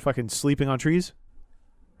niche? Fucking sleeping on trees?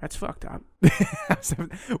 That's fucked up.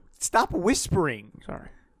 Stop whispering Sorry.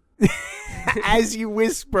 as you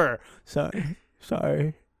whisper. Sorry.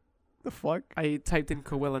 The fuck? I typed in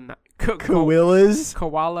koala. Koalas?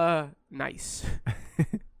 Koala nice.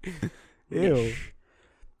 Ew. Niche.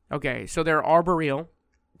 Okay, so they're arboreal.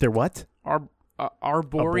 They're what?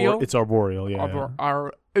 Arboreal. It's arboreal, yeah.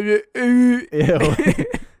 Ew. Ew.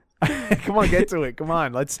 Come on, get to it. Come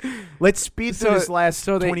on. Let's speed through this last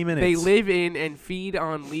 20 minutes. They live in and feed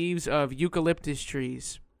on leaves of eucalyptus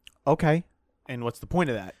trees. Okay. And what's the point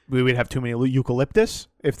of that? We would have too many eucalyptus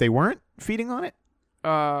if they weren't feeding on it?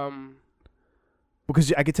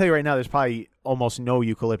 Because I can tell you right now, there's probably almost no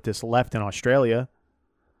eucalyptus left in Australia.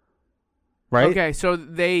 Right? Okay, so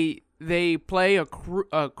they play a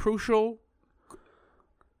critical.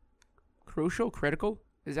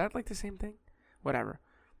 Is that like the same thing? Whatever.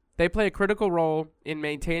 They play a critical role in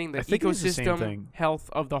maintaining the I think it is the same ecosystem thing. health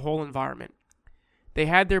of the whole environment. They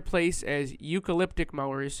had their place as eucalyptic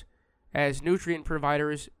mowers, as nutrient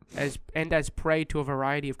providers, as prey to a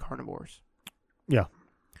variety of carnivores. Yeah.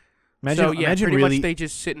 Imagine pretty really much they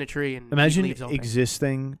just sit in a tree and imagine eat leaves all day.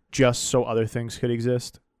 existing just so other things could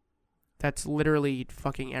exist. That's literally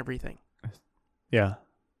fucking everything. Yeah.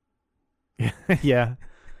 Yeah.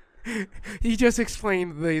 You just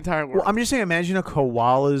explained the entire world. Well, I'm just saying, imagine a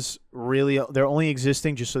koala's they're only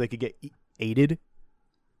existing just so they could get aided.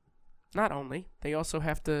 Not only, they also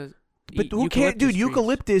have to. But eat who can't, dude? trees.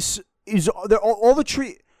 Eucalyptus is they're all the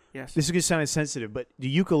tree. Yes. This is gonna sound insensitive, but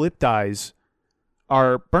the eucalypti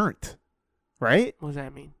are burnt, right? What does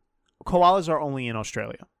that mean? Koalas are only in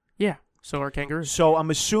Australia, Yeah. So are kangaroos so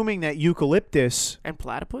I'm assuming that eucalyptus and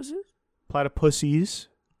platypuses. platypuses.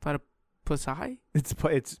 Platypusi. It's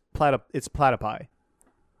platypi.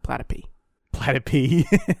 Platypy.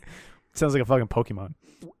 Platypi. Sounds like a fucking Pokemon.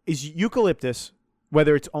 Is eucalyptus,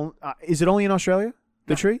 whether it's is it only in Australia?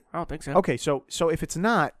 The No. tree? I don't think so. Okay, so if it's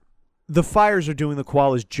not, the fires are doing the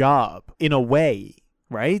koala's job in a way,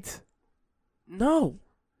 right? No.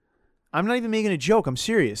 I'm not even making a joke. I'm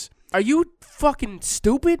serious. Are you fucking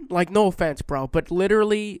stupid? Like, no offense, bro, but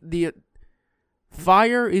literally the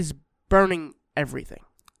fire is burning everything.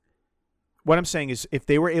 What I'm saying is, if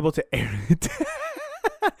they were able to air it,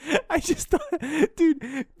 I just thought,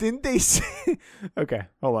 dude, didn't they say? Okay,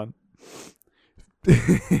 hold on.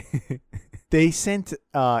 They sent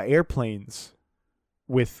airplanes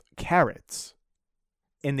with carrots,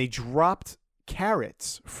 and they dropped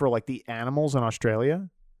carrots for like the animals in Australia.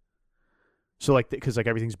 So like, because like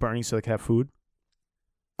everything's burning, so they can have food.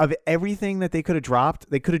 Of everything that they could have dropped,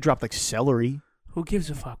 they could have dropped like celery. Who gives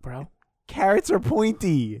a fuck, bro? Carrots are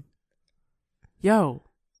pointy. Yo,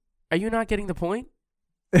 are you not getting the point?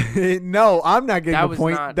 No, I'm not getting That the was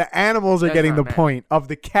point. not- The animals are that's getting the not bad. point of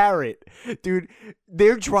the carrot, dude.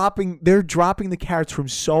 They're dropping the carrots from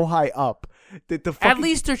so high up that the At fucking,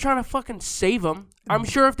 least they're trying to fucking save them. I'm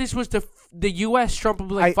sure if this was the U.S., Trump would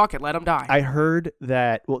be like, fuck it, let them die. I heard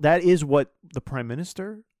that. Well, that is what the Prime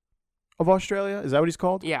Minister of Australia, is that what he's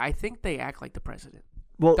called? yeah, I think they act like the president.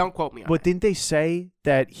 Well, Don't quote me on but it. didn't they say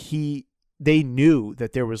that they knew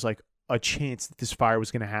that there was like a chance that this fire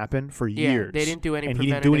was going to happen for Yeah, years? they didn't do any and he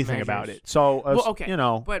didn't do preventative anything about measures. it. So, Well, okay, you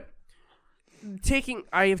know, But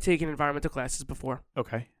I have taken environmental classes before.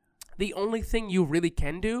 okay. The only thing you really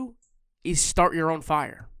can do is start your own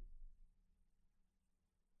fire.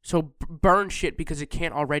 So burn shit because it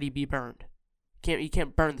can't already be burned. You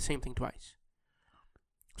can't burn the same thing twice.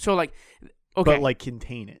 So like, okay, But like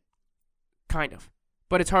contain it. kind of,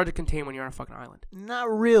 but it's hard to contain when you're on a fucking island. Not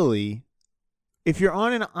really. If you're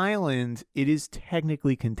on an island, it is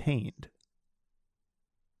technically contained,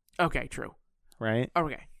 Okay, true. right?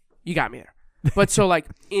 Okay, you got me there. But so like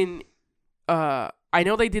I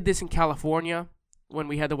know they did this in California when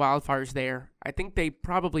we had the wildfires there. I think they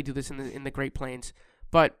probably do this in the Great Plains.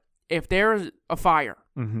 But if there's a fire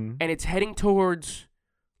Mm-hmm. and it's heading towards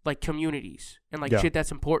like communities and like Yeah. shit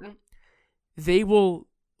that's important, they will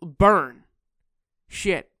burn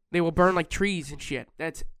shit. They will burn like trees and shit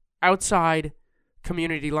that's outside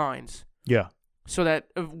community lines, Yeah. so that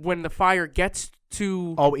when the fire gets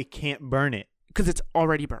to, Oh, it can't burn it. because it's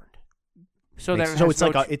already burned. So then So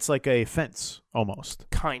it's like a fence almost.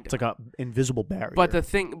 kind It's of. like a invisible barrier. But the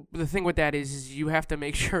thing with that is you have to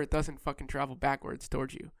make sure it doesn't fucking travel backwards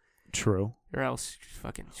towards you, True. or else you're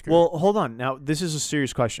fucking screwed. Well, hold on. Now, this is a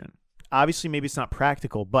serious question. Obviously, maybe it's not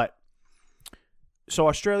practical, but so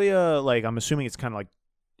Australia, like, I'm assuming it's kind of like,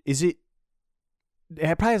 is it?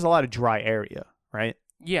 It probably has a lot of dry area, right?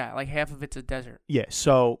 yeah, like half of it's a desert. Yeah.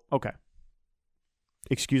 So, okay.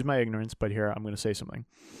 Excuse my ignorance, but here I'm going to say something.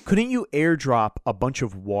 Couldn't you airdrop a bunch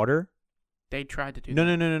of water? They tried to do No,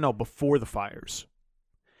 that. no. Before the fires,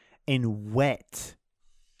 and wet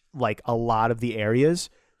like a lot of the areas.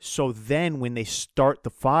 So then, when they start the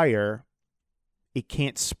fire, it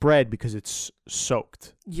can't spread because it's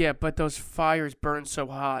soaked. Yeah, but those fires burn so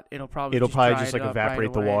hot, it'll probably It'll probably dry just it like up right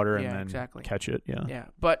evaporate the away. water and Yeah, then exactly. catch it. Yeah. Yeah,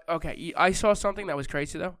 but okay, I saw something that was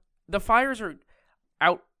crazy though. The fires are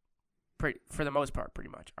out for the most part, pretty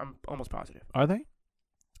much. I'm almost positive. Are they?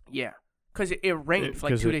 Yeah, because it rained for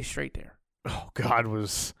like 'cause 2 it- days straight there. Oh God,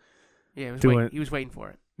 was Yeah, it was Doing- waiting. He was waiting for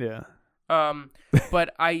it. yeah.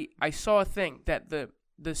 But I saw a thing that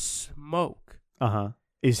the smoke.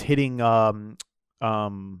 Is hitting Can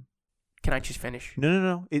I just finish?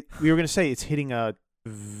 no. We were gonna say it's hitting a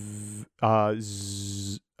I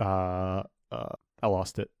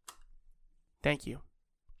lost it. Thank you.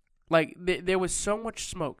 Like there was so much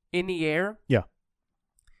smoke in the air. Yeah.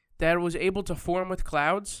 That it was able to form with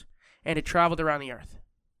clouds, and it traveled around the earth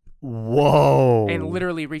Whoa. and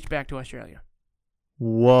literally reached back to Australia.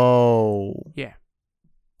 Whoa. Yeah.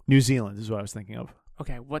 New Zealand is what I was thinking of.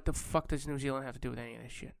 Okay, what the fuck does New Zealand have to do with any of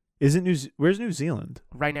this shit? Isn't where's New Zealand?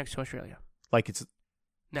 Right next to Australia. Like it's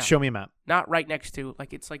No, Show me a map. not right next to.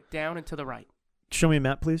 Like it's like down and to the right. Show me a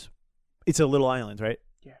map, please. It's a little island, right?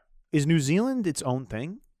 Yeah. Is New Zealand its own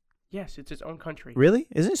thing? Yes, it's its own country. Really?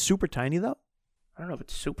 Isn't it super tiny though? I don't know if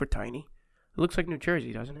it's super tiny. It looks like New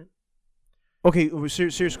Jersey, doesn't it? Okay,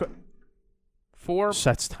 serious.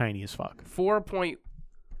 That's tiny as fuck.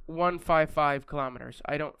 4.155 kilometers.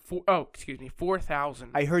 Excuse me,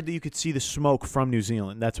 4,000. I heard that you could see the smoke from New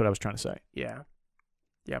Zealand. That's what I was trying to say. Yeah,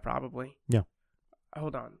 probably. Yeah.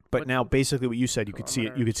 Hold on. But What- now, basically, what you said, you could see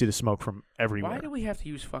it. You could see the smoke from everywhere. Why do we have to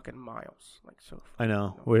use fucking miles? Like so. I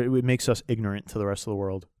know. It makes us ignorant to the rest of the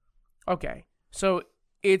world. Okay, so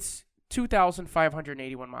it's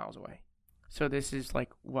 2,581 miles away. So this is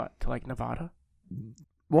like what, to like Nevada?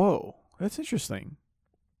 Whoa, that's interesting.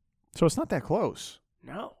 So it's not that close,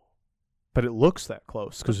 No. but it looks that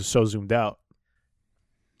close because it's so zoomed out.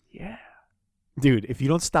 Yeah. Dude, if you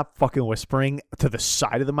don't stop fucking whispering to the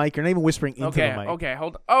side of the mic, you're not even whispering into Okay. the mic. Okay.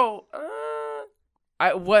 Hold. Oh.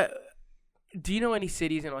 What? Do you know any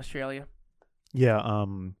cities in Australia Yeah.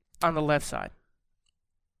 on the left side?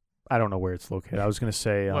 I don't know where it's located. I was gonna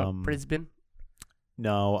say What, Brisbane,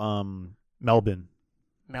 no. Melbourne.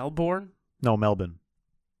 Melbourne, No, Melbourne.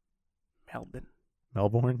 Melbourne.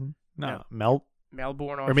 Melbourne. No,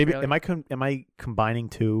 Melbourne, or Australia. maybe am I combining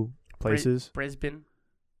two places? Brisbane.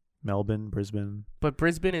 Melbourne, Brisbane. But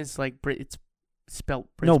Brisbane is like it's spelt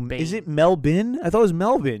No, Brisbane. is it Melbourne? I thought it was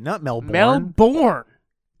Melbourne, not Melbourne. Melbourne?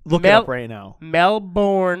 Look it up right now.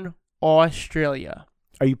 Melbourne, Australia.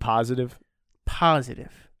 Are you positive?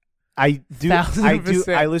 Positive. I do.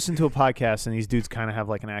 1000%. I listen to a podcast, and these dudes kind of have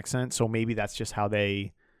like an accent, so maybe that's just how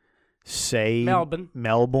they say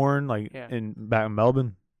Melbourne, like back in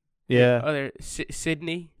Melbourne. Yeah. Oh, there,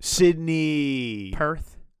 Sydney.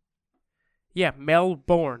 Perth. Yeah,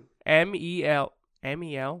 Melbourne. MEL.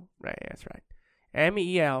 Right, that's right.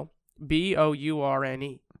 MELBOURNE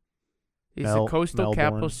is the coastal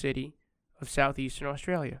capital city of southeastern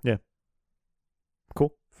Australia. Yeah.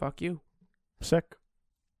 Cool. Fuck you. Sick.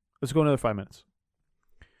 Let's go another 5 minutes.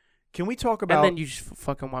 Can we talk about? And then you just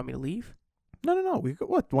fucking want me to leave? No. We got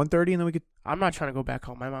what 1:30, and then we could. I'm not trying to go back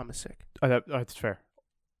home. My mom is sick. That's fair.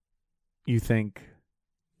 You think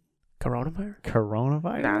Coronavirus?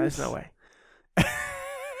 Coronavirus? Nah, there's no way.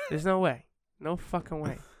 There's no way. No fucking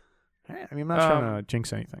way. I mean, I'm not trying to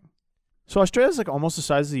jinx anything. So Australia's like almost the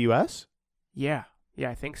size of the U.S.? Yeah,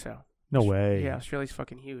 I think so. No way. Yeah, Australia's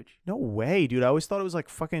fucking huge. No way, dude. I always thought it was like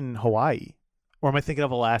fucking Hawaii. Or am I thinking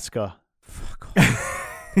of Alaska? Fuck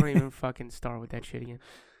off. Don't even fucking start with that shit again.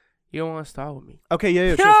 You don't want to start with me. Okay,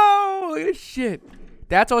 yeah. No, look at this shit.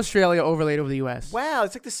 That's Australia overlaid over the U.S. Wow,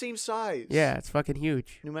 it's like the same size. Yeah, it's fucking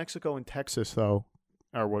huge. New Mexico and Texas, though,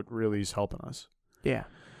 are what really is helping us. Yeah.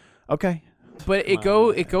 Okay. But it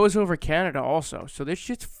goes over Canada also. So this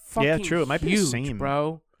shit's fucking yeah, true. It might be the huge, same,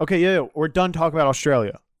 bro. Okay, yeah. We're done talking about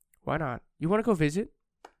Australia. Why not? You want to go visit?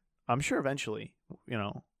 I'm sure eventually,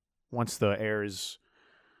 once the air is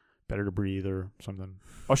better to breathe or something.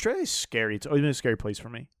 Australia's scary. It's always been a scary place for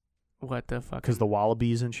me. What the fuck? Because the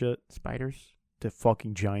wallabies and shit. Spiders? The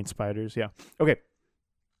fucking giant spiders. Yeah. Okay.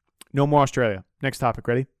 No more Australia. Next topic.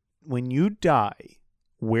 Ready? When you die,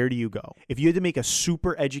 where do you go? If you had to make a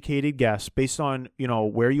super educated guess based on,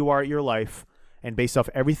 where you are at your life and based off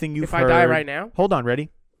everything you've heard. If I die right now? Hold on. Ready?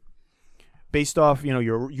 Based off,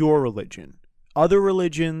 your religion. Other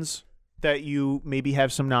religions that you maybe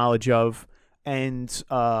have some knowledge of, and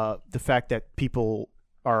the fact that people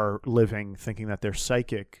are living thinking that they're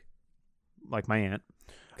psychic, like my aunt.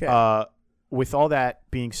 Okay. With all that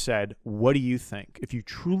being said, what do you think? If you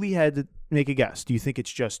truly had to make a guess, do you think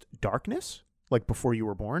it's just darkness, like before you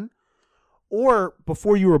were born? Or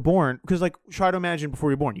before you were born, because try to imagine before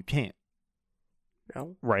you're born, you can't.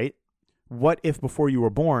 No. Right? What if before you were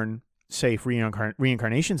born, say if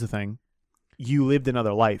reincarnation's a thing, you lived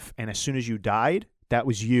another life, and as soon as you died, that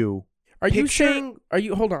was you.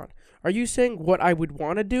 Hold on. Are you saying what I would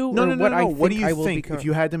want to do? No. What do you I will think become? if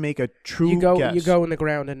you had to make a true guess? You go in the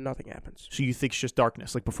ground and nothing happens. So you think it's just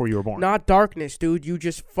darkness, like before you were born? Not darkness, dude. You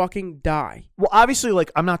just fucking die. Well, obviously,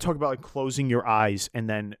 I'm not talking about closing your eyes and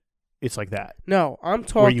then it's like that. No, I'm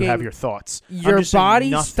talking where you have your thoughts. Your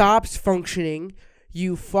body stops functioning.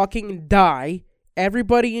 You fucking die.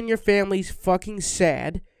 Everybody in your family's fucking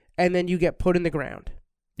sad, and then you get put in the ground.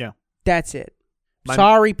 Yeah, that's it.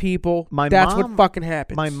 Sorry, people. That's what fucking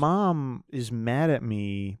happens. My mom is mad at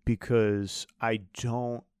me because I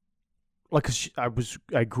don't cause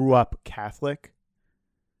I grew up Catholic,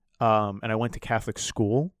 and I went to Catholic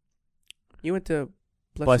school. You went to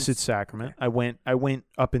Blessed Sacrament. Okay. I went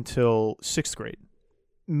up until 6th grade.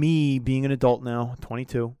 Me being an adult now,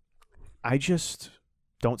 22, I just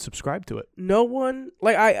don't subscribe to it. No one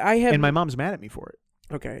I have, and my mom's mad at me for it.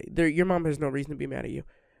 Okay, your mom has no reason to be mad at you.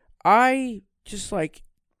 I just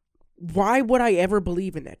why would I ever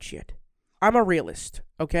believe in that shit? I'm a realist,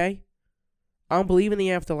 okay? I don't believe in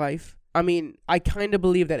the afterlife. I mean, I kind of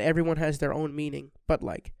believe that everyone has their own meaning, but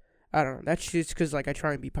I don't know. That's just because I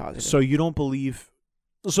try and be positive. So you don't believe?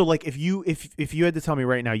 So if you had to tell me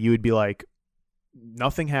right now, you would be like,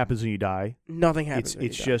 nothing happens when you die. Nothing happens.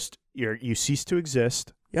 It's just you cease to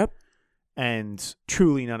exist. Yep. And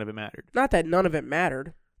truly, none of it mattered. Not that none of it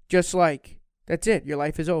mattered. Just that's it. Your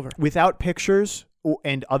life is over. Without pictures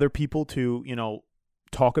and other people to,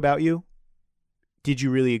 talk about you, did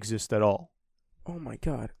you really exist at all? Oh my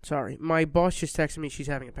God. Sorry. My boss just texted me she's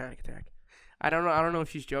having a panic attack. I don't know if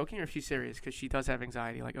she's joking or if she's serious because she does have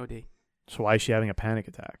anxiety like OD. So why is she having a panic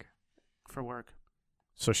attack? For work.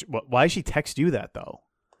 So why does she text you that though?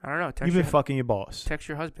 I don't know. You've been fucking your boss. Text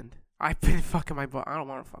your husband. I've been fucking my boss. I don't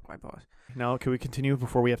want to fuck my boss. Now, can we continue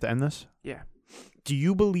before we have to end this? Yeah. Do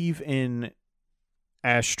you believe in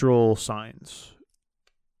astral signs?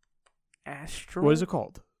 Astral? What is it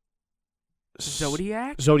called?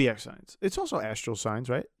 Zodiac? Zodiac signs. It's also astral signs,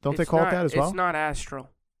 right? Don't they call it that as well? It's not astral.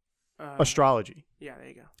 Astrology. Yeah, there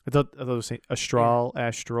you go. I thought it was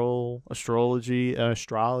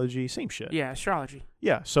astrology, same shit. Yeah, astrology.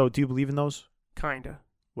 Yeah. So do you believe in those? Kinda.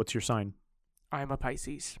 What's your sign? I'm a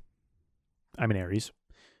Pisces. I'm an Aries.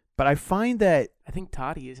 But I find that I think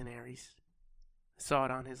Toddy is an Aries. I saw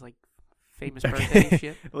it on his like famous Okay. birthday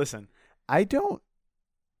shit. Listen, I don't.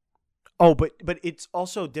 Oh, but it's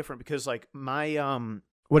also different because like my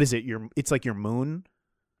what is it? It's like your moon.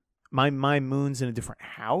 My moon's in a different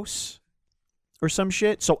house or some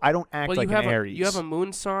shit. So I don't act Well, like you an have Aries. you have a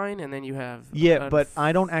moon sign, and then you have yeah, but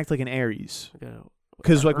I don't act like an Aries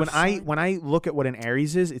because like when I look at what an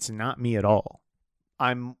Aries is, it's not me at all.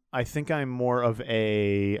 I think I'm more of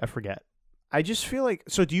I forget. I just feel like.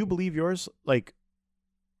 So do you believe yours? Like,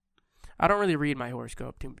 I don't really read my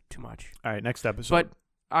horoscope too much, all right, next episode. but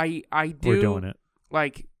I do. We're doing it.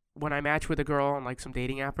 Like when I match with a girl on like some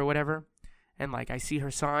dating app or whatever, and like I see her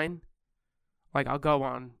sign, like I'll go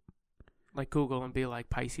on like Google and be like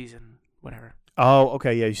Pisces and whatever, Oh,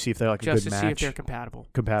 okay, yeah. You see if they're like a just good to match. see if they're compatible.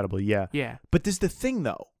 Compatible, yeah. Yeah. But this is the thing,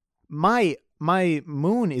 though. My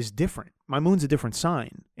moon is different. My moon's a different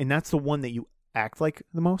sign, and that's the one that you act like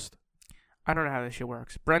the most. I don't know how this shit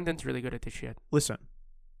works. Brendan's really good at this shit. Listen,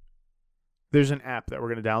 there's an app that we're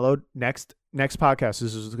gonna download next podcast.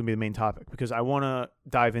 This is gonna be the main topic because I want to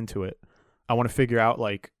dive into it. I want to figure out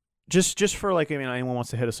like just for like anyone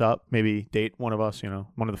wants to hit us up, maybe date one of us,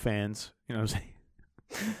 one of the fans. You know what I'm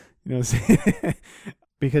saying? You know what I'm saying?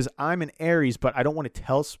 Because I'm an Aries, but I don't want to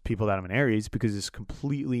tell people that I'm an Aries because it's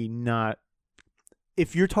completely not.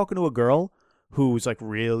 If you're talking to a girl who's like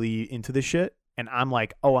really into this shit and I'm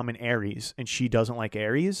like, oh, I'm an Aries and she doesn't like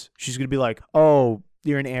Aries, she's going to be like, oh,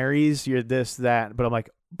 you're an Aries, you're this, that. But I'm like,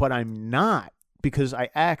 but I'm not because I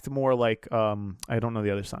act more like, I don't know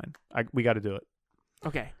the other sign. We got to do it.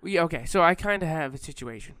 Okay. Okay. So I kind of have a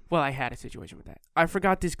situation. Well, I had a situation with that. I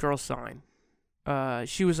forgot this girl's sign.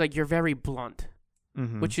 She was like, you're very blunt.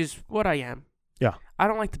 Mm-hmm. Which is what I am. Yeah. I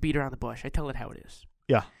don't like to beat around the bush. I tell it how it is.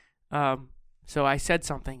 Yeah. So I said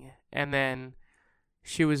something, and then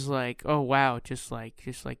she was like, "Oh wow, just like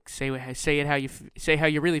say it how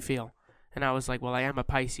you really feel." And I was like, "Well, I am a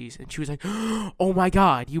Pisces," and she was like, "Oh my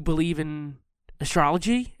God, you believe in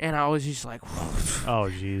astrology?" And I was just like, "Oh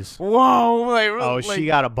jeez, whoa!" Like, she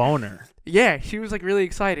got a boner. Yeah, she was like really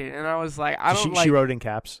excited, and I was like, "I don't like." She wrote it in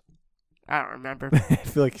caps. I don't remember. I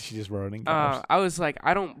feel like she just wrote it in caps. I was like,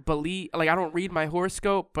 I don't read my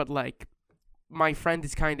horoscope, but like, my friend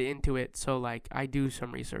is kind of into it, so like, I do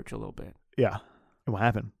some research a little bit. Yeah. And what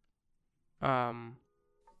happened? I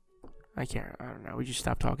don't know. We just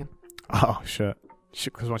stopped talking. Oh shit!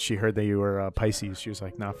 Because once she heard that you were Pisces, she was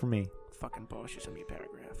like, "Not for me." Fucking boss, just sent me a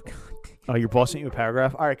paragraph. Oh, your boss sent you a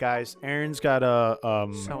paragraph? All right, guys. Aaron's got to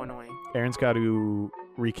so annoying. Aaron's got to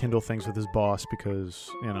rekindle things with his boss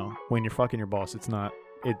because when you're fucking your boss, it's not.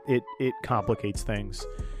 It complicates things.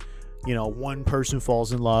 One person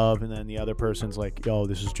falls in love, and then the other person's like, "Yo,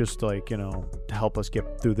 this is just like to help us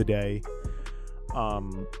get through the day."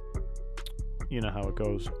 You know how it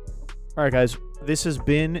goes. All right, guys. This has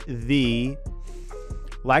been the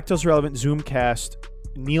Lactose Relevant Zoomcast,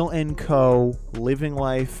 Neil & Co. Living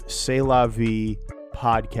Life, C'est La Vie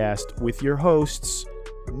podcast with your hosts,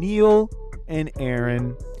 Neil and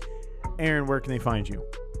Aaron. Aaron, where can they find you?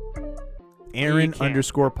 Aaron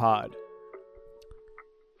 _pod.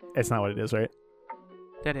 That's not what it is, right?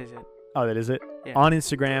 That is it. Oh, that is it? Yeah. On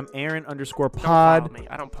Instagram, Aaron _pod. Don't follow me.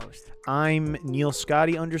 I don't post. I'm Neil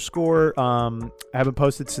Scotty _ I haven't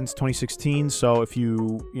posted since 2016, so if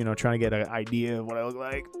you trying to get an idea of what I look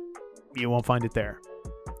like, you won't find it there.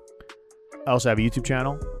 I also have a YouTube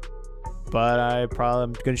channel, but I'm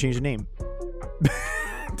going to change the name.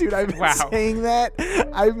 Dude, I've been saying that.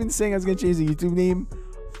 I've been saying I was going to change the YouTube name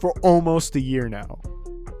for almost a year now.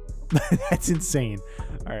 That's insane.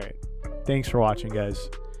 All right. Thanks for watching, guys.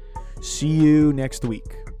 See you next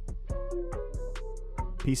week.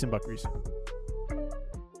 Peace and buck grease.